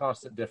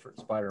constant different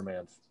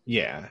Spider-Mans.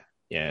 Yeah.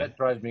 That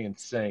drives me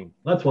insane.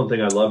 That's one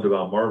thing I loved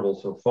about Marvel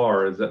so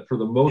far is that for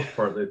the most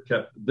part they've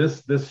kept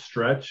this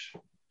stretch,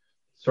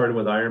 starting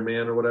with Iron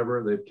Man or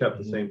whatever. They've kept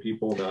the Mhm. same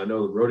people. Now I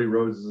know that Rhodey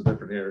Rhodes is a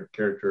different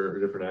character or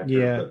a different actor.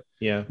 Yeah. But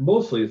Yeah.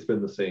 mostly it's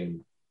been the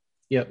same.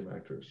 Yep. Same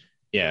actors.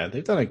 Yeah,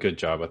 they've done a good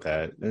job with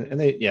that, and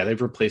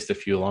they've replaced a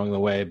few along the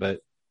way,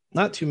 but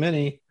not too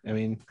many. I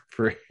mean,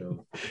 for Yeah.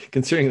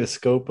 considering the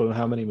scope of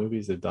how many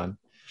movies they've done.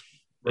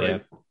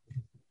 Right. Yeah,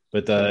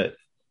 but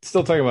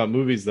still talking about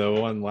movies though.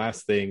 One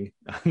last thing,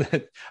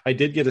 I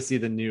did get to see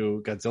the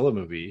new Godzilla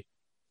movie.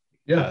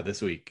 Yeah.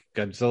 This week,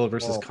 Godzilla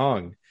versus Oh.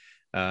 Kong.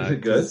 Is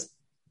it good?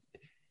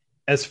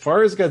 As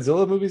far as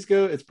Godzilla movies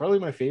go, it's probably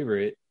my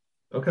favorite.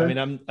 Okay. I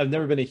mean, I've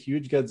never been a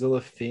huge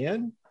Godzilla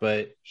fan, but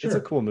it's a Sure.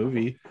 cool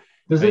movie.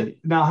 Does Right. it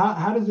now?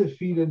 How does it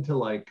feed into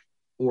like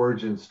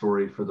origin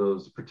story for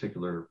those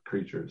particular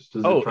creatures?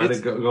 Does Oh, it try to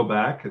it's- go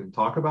back and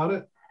talk about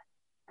it?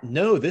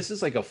 No, this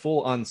is like a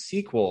full-on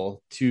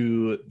sequel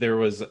to there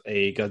was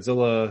a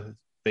Godzilla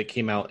that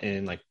came out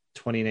in like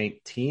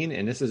 2019,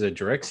 and this is a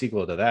direct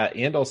sequel to that.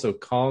 And also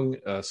Kong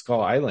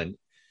Skull Island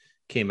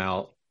came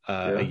out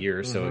a year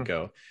or so Mhm.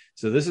 ago.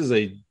 So this is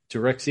a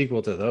direct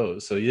sequel to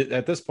those. So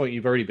at this point,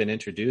 you've already been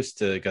introduced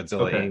to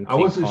Godzilla Okay. and I King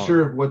wasn't Kong.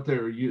 sure what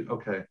they're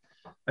okay.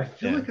 I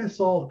feel Yeah. like I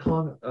saw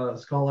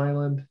Skull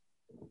Island.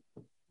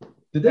 Did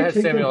That they has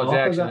take him Samuel off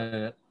Jackson of that?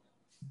 in it.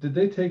 Did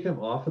they take him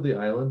off of the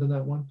island in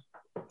that one?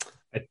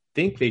 I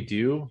think they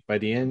do by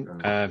the end.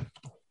 Okay.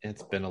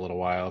 It's been a little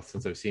while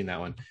since I've seen that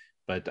one,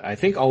 but I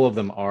think all of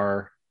them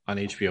are on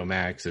HBO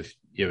Max. If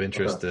you have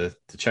interest to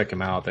check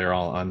them out, they're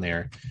all on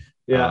there.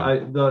 Yeah,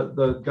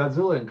 the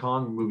Godzilla and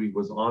Kong movie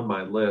was on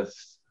my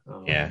list.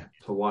 Yeah.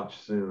 To watch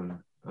soon.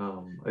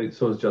 So is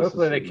Justice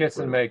Hopefully they League, kiss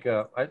and but- make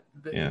up.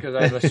 Yeah. Because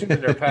I'm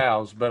assuming they're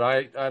pals, but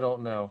I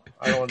don't know.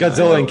 I don't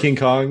Godzilla know. and King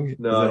Kong.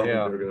 No, I don't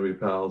Yeah. think they're going to be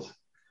pals.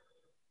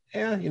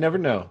 Yeah, you never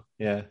know.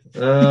 Yeah.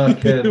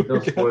 Ken, no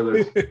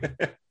spoilers.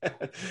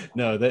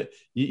 No, that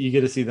you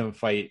get to see them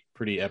fight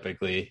pretty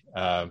epically.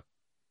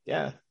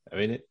 Yeah, I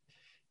mean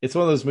it's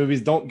one of those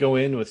movies. Don't go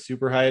in with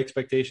super high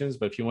expectations,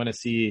 but if you want to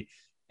see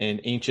an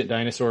ancient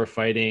dinosaur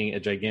fighting a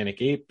gigantic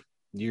ape,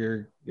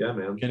 you're Yeah,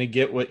 man. gonna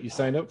get what you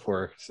signed up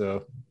for.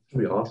 So It'll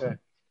be awesome. Okay.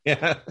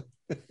 yeah,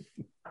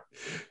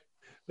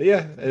 but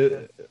yeah,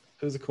 it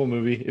was a cool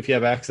movie. If you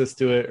have access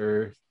to it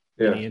or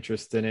Yeah. any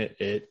interest in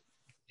it,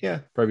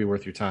 probably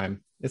worth your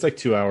time. It's like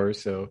 2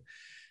 hours, so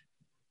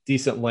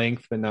decent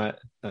length, but not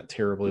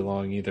terribly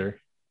long either.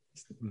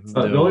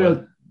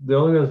 The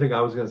only other thing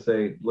I was going to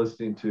say,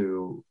 listening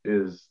to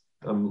is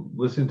I'm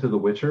listening to The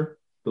Witcher,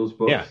 those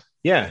books.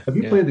 Yeah. Have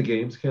you yeah. played the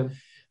games, Ken?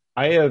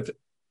 I have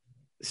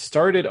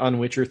started on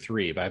Witcher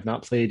 3, but I've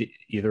not played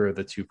either of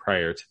the two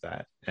prior to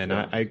that. And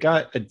Yeah. I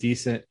got a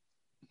decent,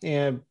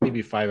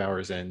 maybe 5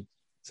 hours in,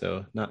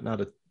 so not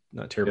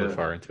terribly Yeah.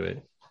 far into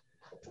it.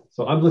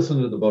 So I'm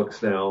listening to the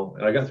books now,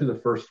 and I got through the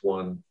first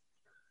one.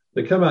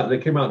 They came out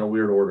in a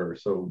weird order,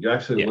 so you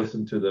actually Yeah.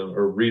 listen to them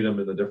or read them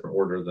in a different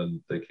order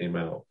than they came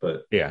out.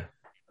 But Yeah.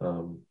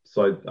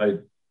 so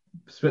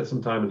spent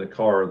some time in the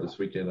car this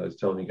weekend. I was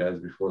telling you guys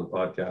before the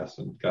podcast,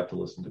 and got to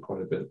listen to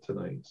quite a bit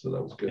tonight, so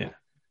that was good. Yeah.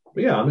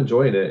 But yeah, I'm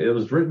enjoying it. It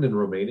was written in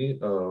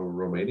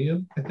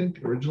Romanian, I think,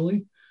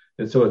 originally,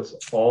 and so it's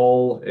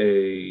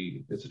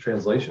a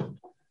translation,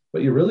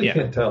 but you really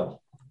can't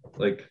tell.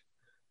 Like,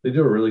 they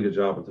do a really good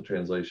job with the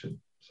translation.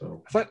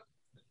 So I thought,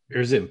 or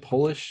is it in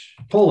Polish?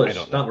 Polish,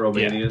 not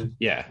Romanian.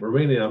 Yeah.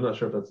 Romanian, I'm not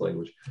sure if that's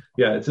language.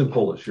 Yeah, it's in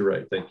Polish. You're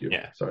right. Thank you.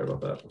 Yeah. Sorry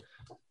about that.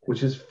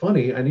 Which is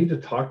funny. I need to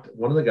talk to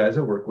one of the guys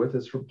I work with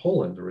is from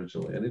Poland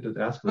originally. I need to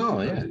ask him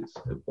these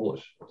in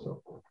Polish.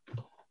 So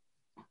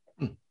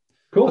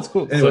cool. That's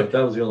cool. Anyway,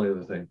 that was the only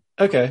other thing.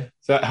 Okay.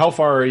 So how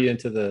far are you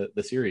into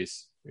the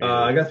series?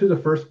 I got through the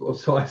first.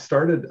 So I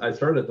started at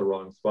the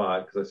wrong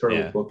spot because I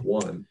started with book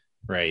 1.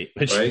 Right.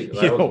 Right.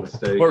 That was a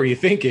mistake. What were you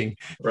thinking?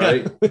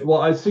 Right.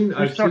 Well, I've seen the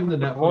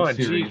Netflix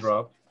series.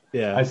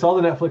 Yeah. I saw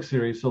the Netflix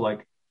series, so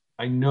like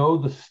I know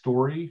the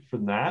story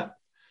from that,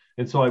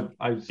 and so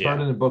I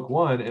started in book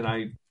 1, and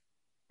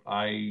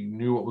I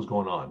knew what was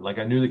going on. Like,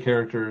 I knew the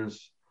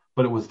characters,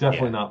 but it was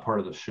definitely not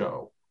part of the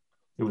show.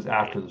 It was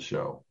after the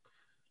show.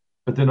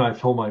 But then I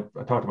talked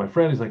to my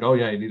friend. He's like, "Oh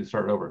yeah, you need to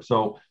start over."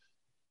 So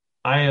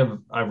I've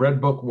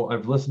read book 1.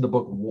 I've listened to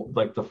book 1,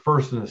 like the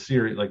first in the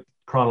series, like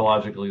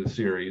chronologically the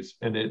series,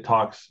 and it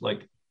talks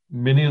like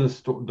many of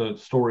the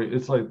story.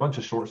 It's like a bunch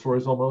of short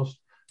stories almost.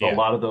 But a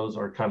lot of those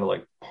are kind of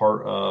like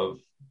part of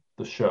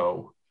the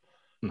show.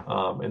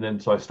 And then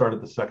so I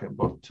started the second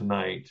book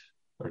today,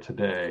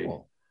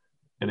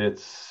 and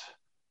it's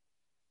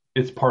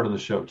part of the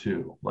show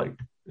too. Like,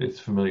 it's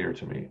familiar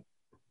to me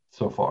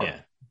so far. Yeah.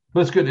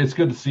 But it's good. It's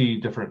good to see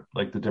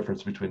the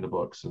difference between the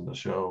books and the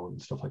show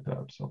and stuff like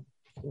that. So.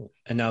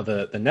 And now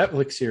the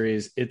Netflix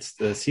series, it's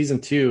the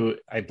season 2.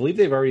 I believe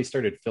they've already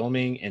started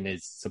filming, and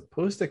it's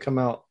supposed to come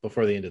out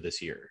before the end of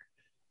this year.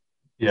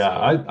 Yeah,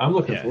 so, I'm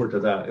looking forward to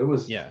that. It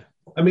was. Yeah.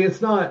 I mean,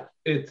 it's not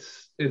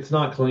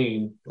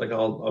clean. Like,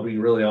 I'll be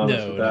really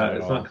honest with that.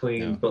 It's not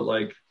clean, but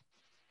like,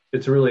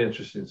 it's a really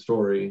interesting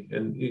story.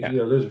 And you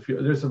know,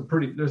 there's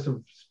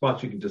some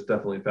spots you can just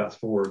definitely fast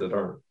forward that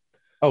aren't.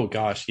 Oh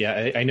gosh,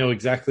 yeah, I know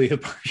exactly the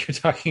part you're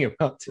talking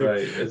about too.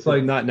 Right. It's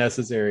like not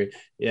necessary.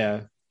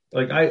 Yeah.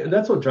 Like,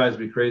 that's what drives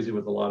me crazy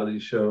with a lot of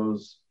these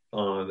shows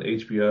on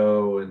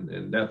HBO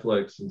and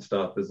Netflix and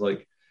stuff, is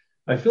like,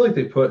 I feel like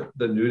they put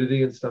the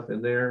nudity and stuff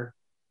in there,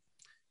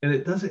 and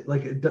it doesn't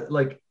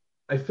like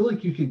I feel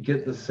like you could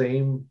get the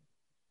same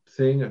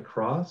thing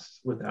across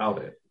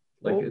without it.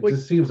 Like, it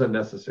just seems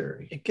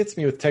unnecessary. It gets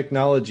me with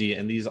technology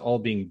and these all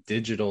being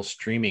digital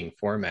streaming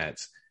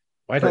formats.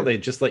 Why don't they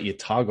just let you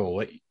toggle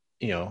what,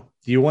 do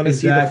you want to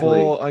see the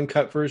full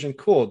uncut version?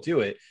 Cool,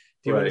 do it.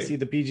 Do you want to see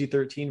the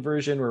PG-13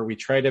 version where we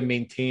try to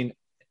maintain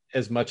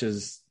as much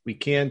as we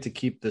can to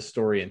keep the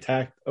story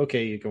intact?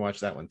 Okay, you can watch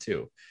that one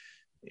too.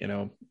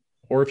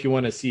 Or if you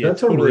want to see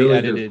that's a totally really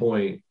edited good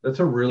point. That's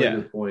a really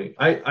good point.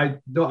 I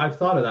know I've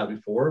thought of that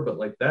before, but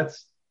like,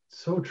 that's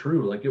so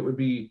true. Like, it would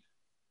be,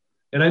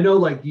 and I know,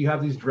 like, you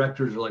have these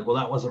directors who are like, well,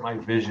 that wasn't my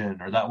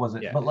vision, or that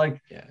wasn't, but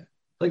like,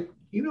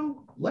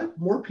 let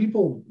more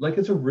people, like,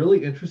 it's a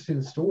really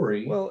interesting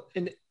story. Well,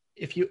 and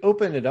if you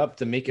open it up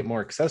to make it more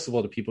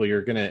accessible to people,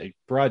 you're going to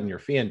broaden your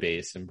fan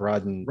base and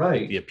broaden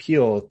the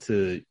appeal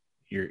to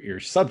your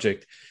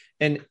subject.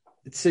 And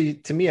so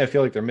to me, I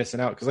feel like they're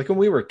missing out, because like when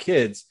we were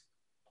kids,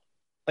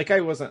 like,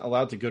 I wasn't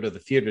allowed to go to the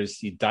theater to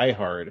see Die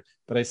Hard,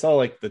 but I saw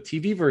like the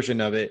TV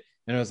version of it,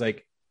 and I was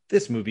like,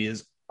 this movie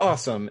is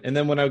awesome. And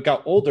then when I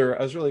got older,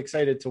 I was really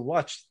excited to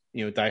watch,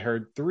 Die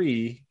Hard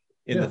 3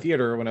 in the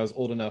theater when I was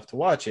old enough to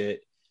watch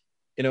it.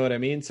 You know what I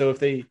mean? So if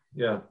they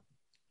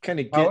kind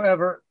of get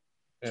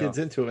kids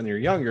into it when they're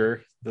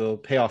younger, they'll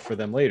pay off for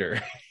them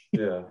later.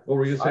 Yeah. What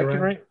were you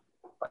saying?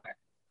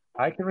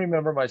 I can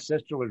remember my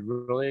sister was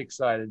really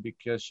excited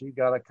because she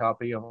got a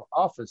copy of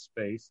Office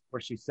Space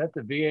where she sent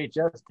the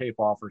VHS tape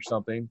off or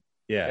something.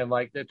 Yeah. And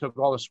like, they took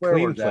all the swear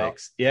words out.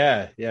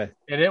 Yeah. Yeah.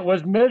 And it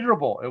was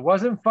miserable. It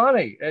wasn't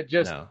funny. It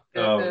just.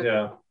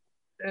 Well,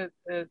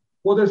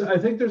 I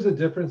think there's a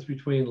difference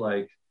between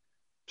like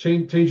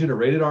changing a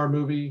rated R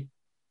movie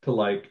to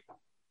like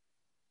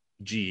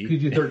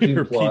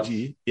PG-13 plus.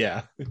 PG.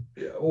 Yeah.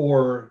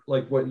 Or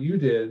like what you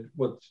did,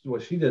 what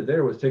she did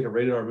there was take a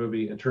rated R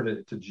movie and turn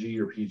it to G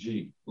or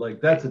PG. Like,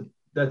 that's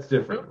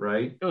different,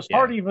 right? It was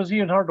it was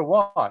even hard to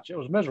watch. It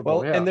was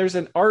miserable. Well, and there's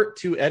an art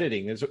to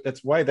editing.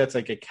 That's why that's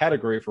like a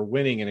category for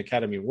winning an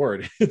Academy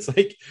Award. It's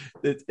like,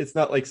 it's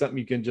not like something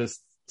you can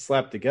just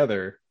slap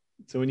together.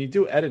 So when you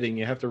do editing,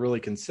 you have to really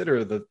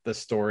consider the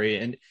story,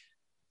 and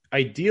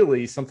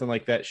ideally something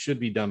like that should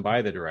be done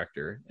by the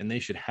director, and they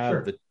should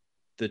have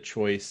the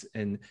choice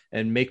and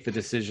make the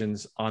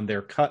decisions on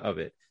their cut of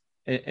it,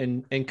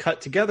 and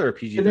cut together a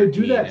PG-13. And they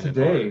do that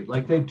today.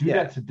 Like, they do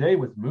that today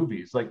with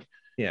movies. Like,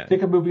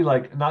 take a movie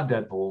like, not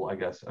Deadpool, I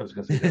guess I was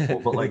gonna say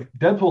Deadpool, but like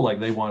Deadpool, like,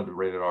 they wanted to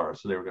rated R,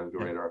 so they were gonna go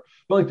rated R.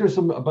 But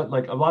like, but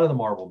like a lot of the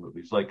Marvel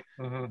movies, like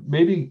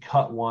maybe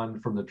cut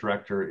one from the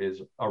director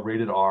is a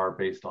rated R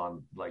based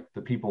on like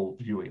the people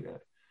viewing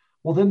it.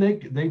 Well, then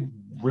they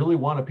really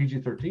want a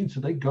PG-13, so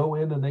they go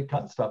in and they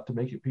cut stuff to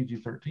make it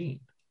PG-13.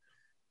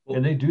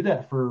 and they do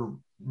that for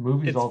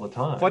movies It's all the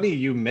time. funny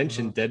you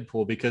mentioned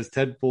Deadpool because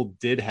Deadpool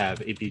did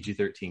have a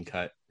PG-13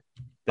 cut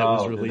that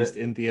was released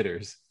in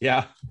theaters.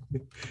 Yeah.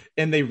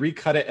 And they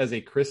recut it as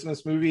a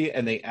Christmas movie,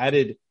 and they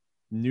added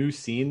new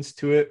scenes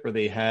to it where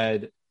they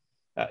had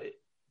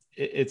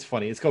it's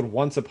funny. It's called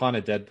Once Upon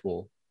a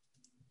Deadpool.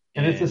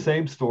 And it's the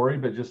same story,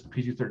 but just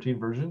PG-13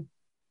 version?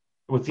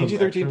 With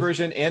PG-13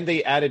 version, and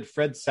they added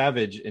Fred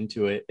Savage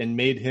into it and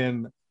made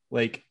him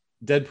like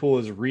Deadpool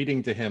is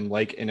reading to him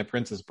like in A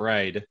Princess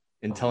Bride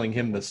and telling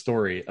him the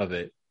story of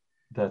it.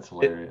 That's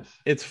hilarious.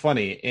 It's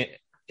funny,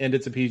 and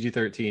it's a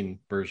PG-13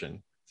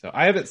 version. So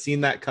I haven't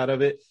seen that cut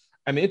of it.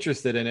 I'm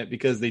interested in it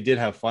because they did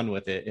have fun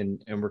with it,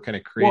 and we're kind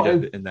of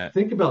creative in that.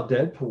 Think about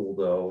Deadpool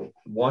though.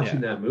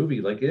 Watching that movie,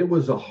 like it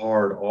was a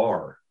hard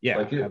R. Yeah,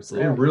 like it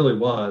absolutely. It really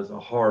was a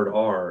hard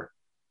R.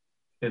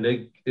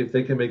 And if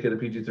they can make it a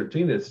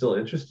PG-13, it's still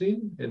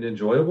interesting and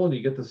enjoyable, and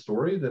you get the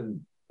story.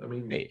 Then I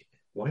mean,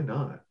 why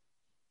not?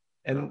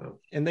 And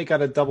they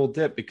got a double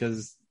dip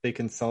because they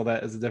can sell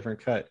that as a different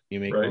cut. You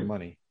make more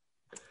money.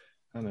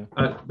 I don't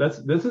know.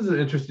 This is an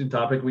interesting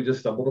topic we just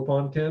stumbled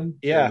upon, Ken.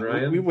 Yeah,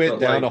 Ryan, we went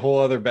down a whole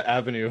other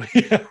avenue.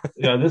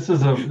 Yeah, this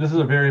is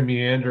a very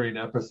meandering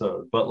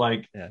episode, but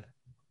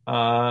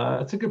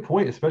it's a good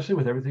point, especially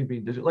with everything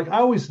being digital. Like I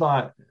always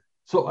thought.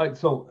 Sorry,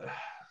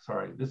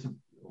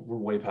 we're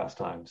way past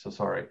time, so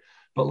sorry.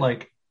 But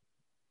like,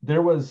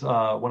 there was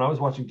when I was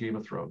watching Game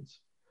of Thrones.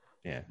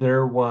 Yeah,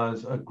 there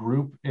was a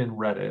group in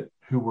Reddit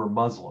who were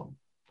Muslim,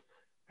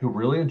 who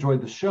really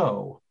enjoyed the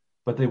show,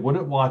 but they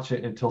wouldn't watch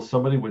it until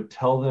somebody would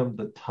tell them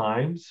the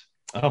times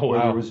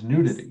where there was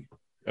nudity.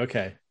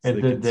 Okay. So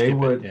and then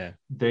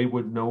they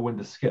would know when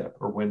to skip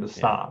or when to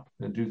stop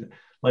and do that.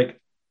 Like,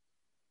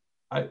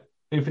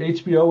 if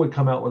HBO would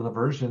come out with a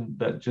version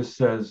that just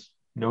says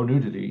no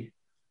nudity,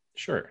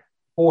 sure,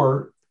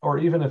 or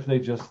even if they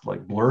just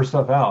like blur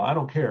stuff out, I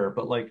don't care.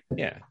 But like,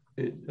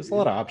 there's a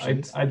lot of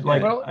options. I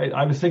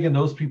was thinking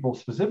those people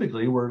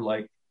specifically were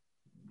like,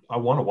 I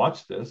want to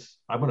watch this.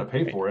 I'm going to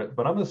pay for it,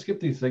 but I'm going to skip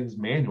these things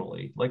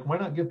manually. Like, why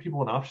not give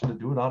people an option to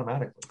do it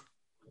automatically?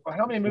 Well,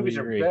 how many movies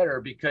are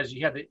better because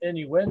you have the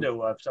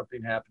innuendo of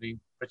something happening,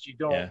 but you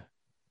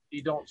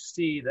don't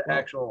see the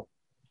actual.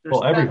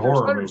 Well, every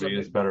horror movie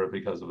is better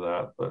because of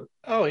that. But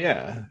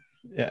yeah.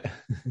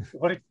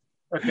 What?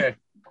 Okay.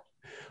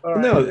 All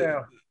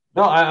right,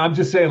 no, I'm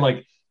just saying,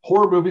 like,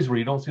 horror movies where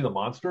you don't see the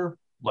monster,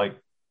 like,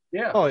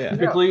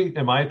 typically,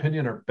 in my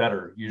opinion, are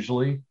better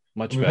usually.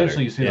 Much better.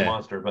 Eventually, you see the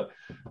monster, but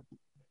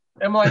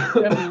M.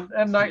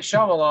 Night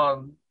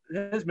Shyamalan,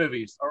 his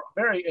movies are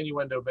very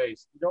innuendo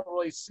based. You don't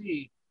really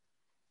see,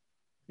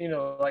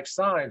 like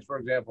Signs, for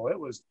example. It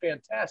was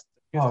fantastic.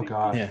 Oh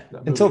God! Yeah,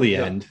 until the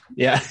end.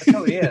 Yeah,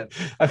 until the end.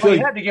 I feel he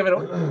had to give it,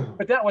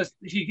 but that was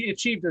he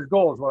achieved his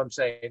goal. Is what I'm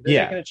saying. They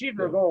can achieve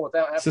their goal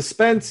without having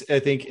suspense. I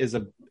think is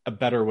a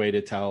better way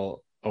to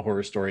tell a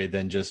horror story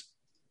than just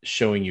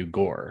showing you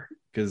gore.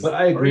 But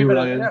I agree,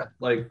 Ryan.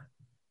 Like,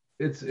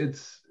 it's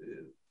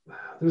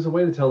there's a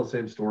way to tell the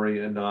same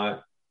story and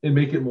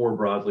make it more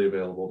broadly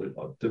available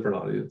to different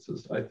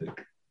audiences, I think.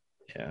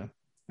 Yeah,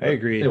 I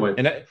agree. Anyway,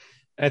 and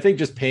I think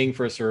just paying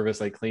for a service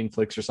like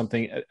CleanFlix or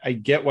something, I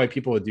get why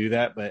people would do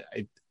that, but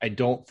I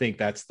don't think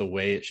that's the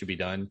way it should be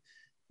done.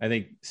 I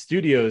think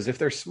studios, if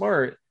they're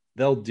smart,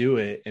 they'll do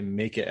it and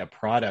make it a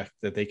product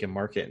that they can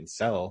market and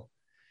sell.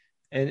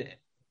 And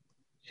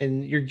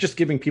you're just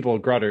giving people a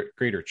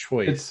greater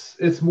choice.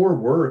 It's more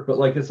work, but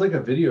like, it's like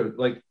a video,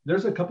 like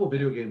there's a couple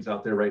video games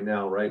out there right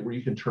now, right, where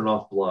you can turn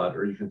off blood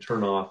or you can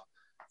turn off.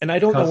 And I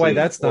don't know why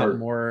that's not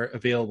more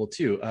available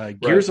too.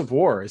 Gears of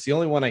War is the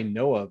only one I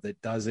know of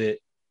that does it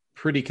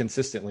pretty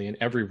consistently in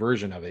every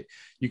version of it.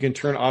 You can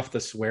turn off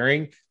the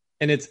swearing,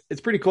 and it's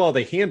pretty cool how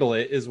they handle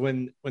it. Is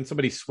when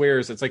somebody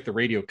swears, it's like the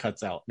radio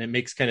cuts out and it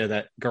makes kind of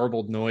that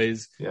garbled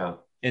noise. Yeah,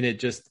 and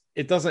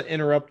it doesn't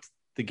interrupt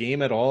the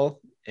game at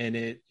all, and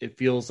it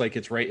feels like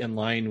it's right in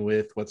line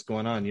with what's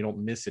going on. You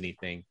don't miss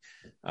anything,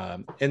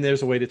 and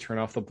there's a way to turn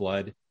off the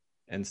blood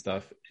and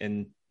stuff.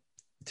 And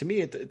to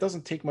me, it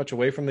doesn't take much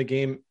away from the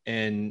game.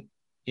 And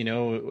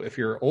if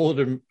you're old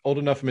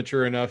enough,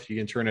 mature enough, you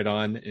can turn it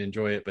on and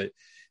enjoy it. But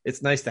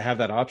it's nice to have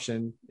that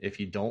option if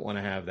you don't want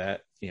to have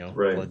that,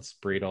 blood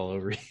sprayed all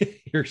over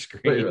your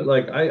screen. But,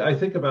 like, I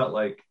think about,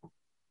 like,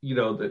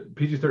 the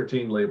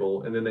PG-13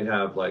 label, and then they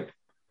have like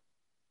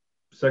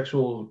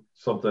sexual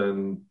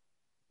something,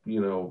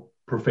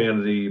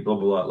 profanity, blah,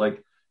 blah, blah.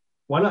 Like,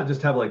 why not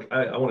just have like,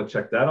 I want to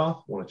check that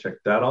off, want to check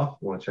that off,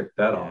 want to check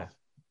that off.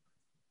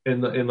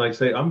 And like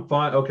say, I'm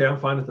fine. Okay, I'm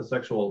fine with the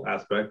sexual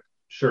aspect.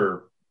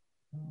 Sure.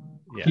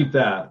 Keep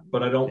that,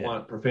 but I don't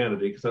want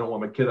profanity because I don't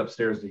want my kid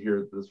upstairs to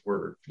hear this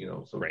word,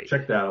 so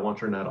check that. I want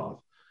to turn that off.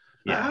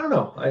 I don't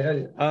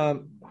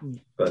know.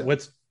 But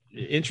what's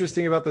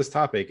interesting about this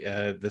topic,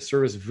 the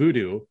service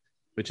Vudu,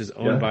 which is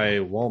owned by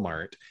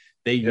Walmart,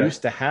 they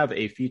used to have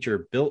a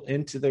feature built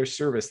into their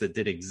service that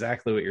did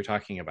exactly what you're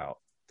talking about,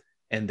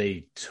 and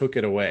they took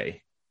it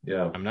away.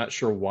 I'm not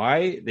sure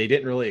why. They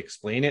didn't really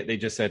explain it. They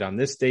just said on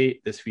this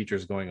date, this feature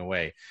is going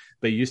away.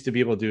 But you used to be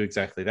able to do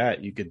exactly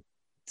that. You could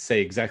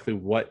say exactly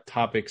what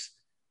topics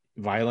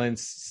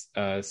violence,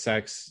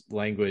 sex,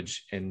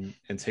 language, and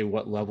say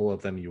what level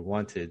of them you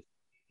wanted,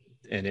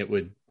 and it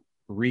would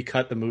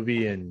recut the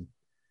movie, and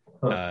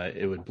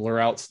it would blur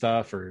out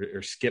stuff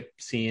or skip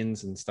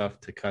scenes and stuff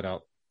to cut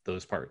out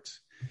those parts.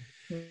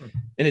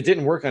 And it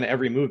didn't work on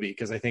every movie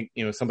because I think,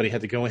 somebody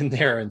had to go in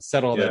there and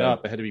set all that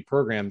up. It had to be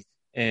programmed.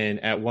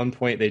 And at one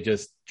point they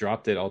just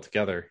dropped it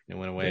altogether and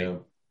went away. Yeah.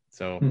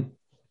 So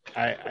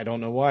I don't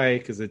know why,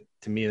 because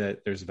to me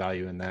that there's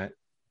value in that.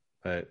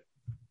 But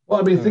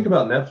think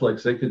about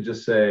Netflix. They could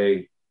just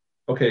say,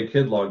 okay,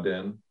 kid logged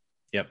in.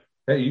 Yep.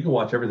 Hey, you can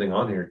watch everything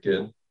on here,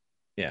 kid.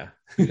 Yeah.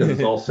 Because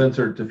it's all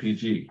censored to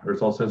PG, or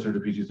it's all censored to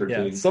PG-13.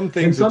 Yeah, some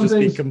things would just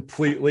be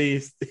completely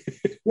and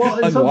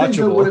some things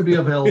that wouldn't be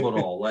available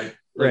at all. Like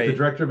right. The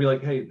director would be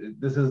like, hey,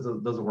 this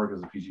doesn't work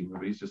as a PG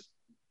movie. He's just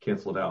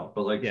cancel it out.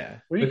 But like,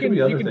 well, you can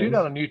do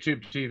that on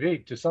YouTube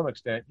TV to some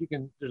extent.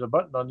 There's a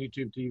button on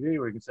YouTube TV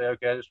where you can say,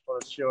 okay, I just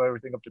want to show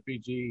everything up to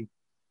PG.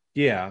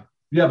 Yeah.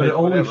 Yeah, but it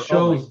only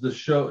shows the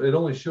show. It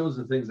only shows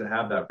the things that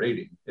have that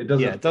rating. It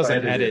doesn't. Yeah, it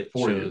doesn't edit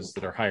shows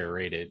that are higher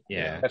rated.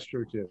 Yeah, that's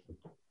true too.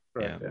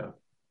 Right. Yeah.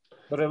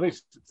 But at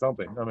least it's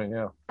something. I mean,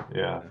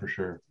 yeah, for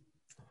sure.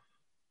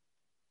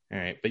 All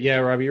right, but yeah,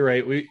 Robbie, you're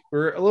right.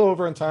 We're a little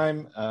over on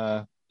time.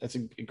 That's a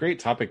great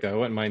topic, though. I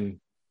wouldn't mind,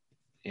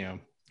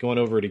 going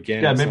over it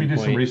again. Yeah, maybe do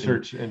some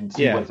research and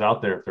see what's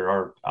out there if there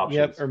are options.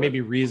 Yep, or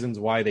maybe reasons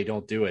why they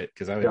don't do it,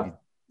 because I would be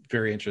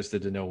very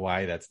interested to know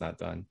why that's not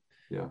done.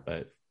 Yeah,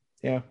 but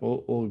yeah,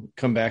 we'll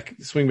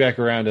swing back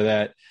around to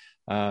that.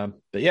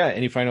 But yeah,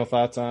 any final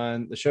thoughts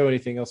on the show?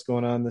 Anything else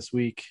going on this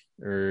week,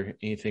 or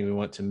anything we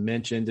want to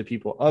mention to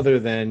people other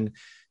than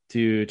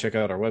to check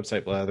out our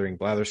website,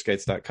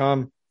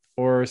 blatheringblatherskites.com,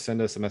 or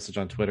send us a message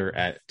on Twitter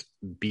at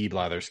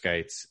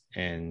 @bblatherskites.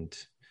 And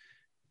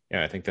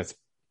I think that's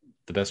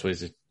the best ways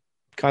to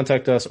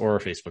contact us, or our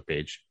Facebook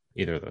page,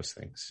 either of those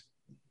things.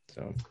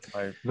 So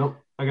I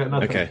got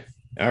nothing. Okay.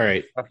 All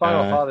right. My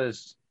final thought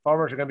is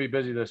farmers are going to be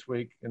busy this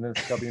week and then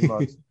coming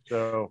months.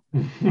 So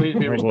please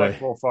be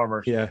respectful,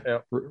 farmers. Yeah.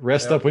 Yep.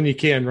 Rest up when you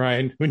can,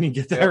 Ryan. When you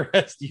get that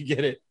rest, you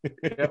get it.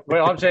 Yep.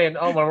 Well, I'm saying,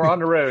 when we're on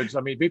the roads,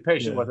 be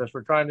patient with us.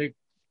 We're trying to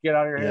get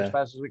out of here as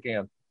fast as we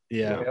can.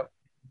 Yeah. Yep.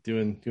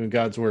 Doing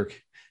God's work.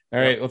 All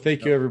right. Well,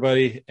 thank you,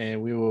 everybody.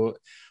 And we will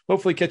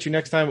hopefully catch you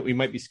next time. We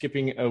might be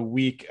skipping a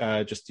week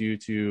just due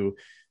to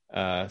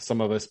some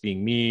of us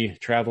being me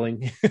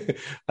traveling.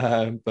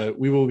 But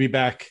we will be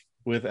back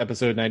with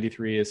episode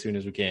 93 as soon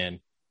as we can.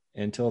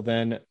 Until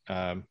then,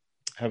 have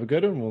a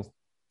good one. We'll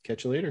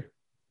catch you later.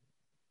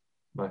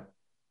 Bye.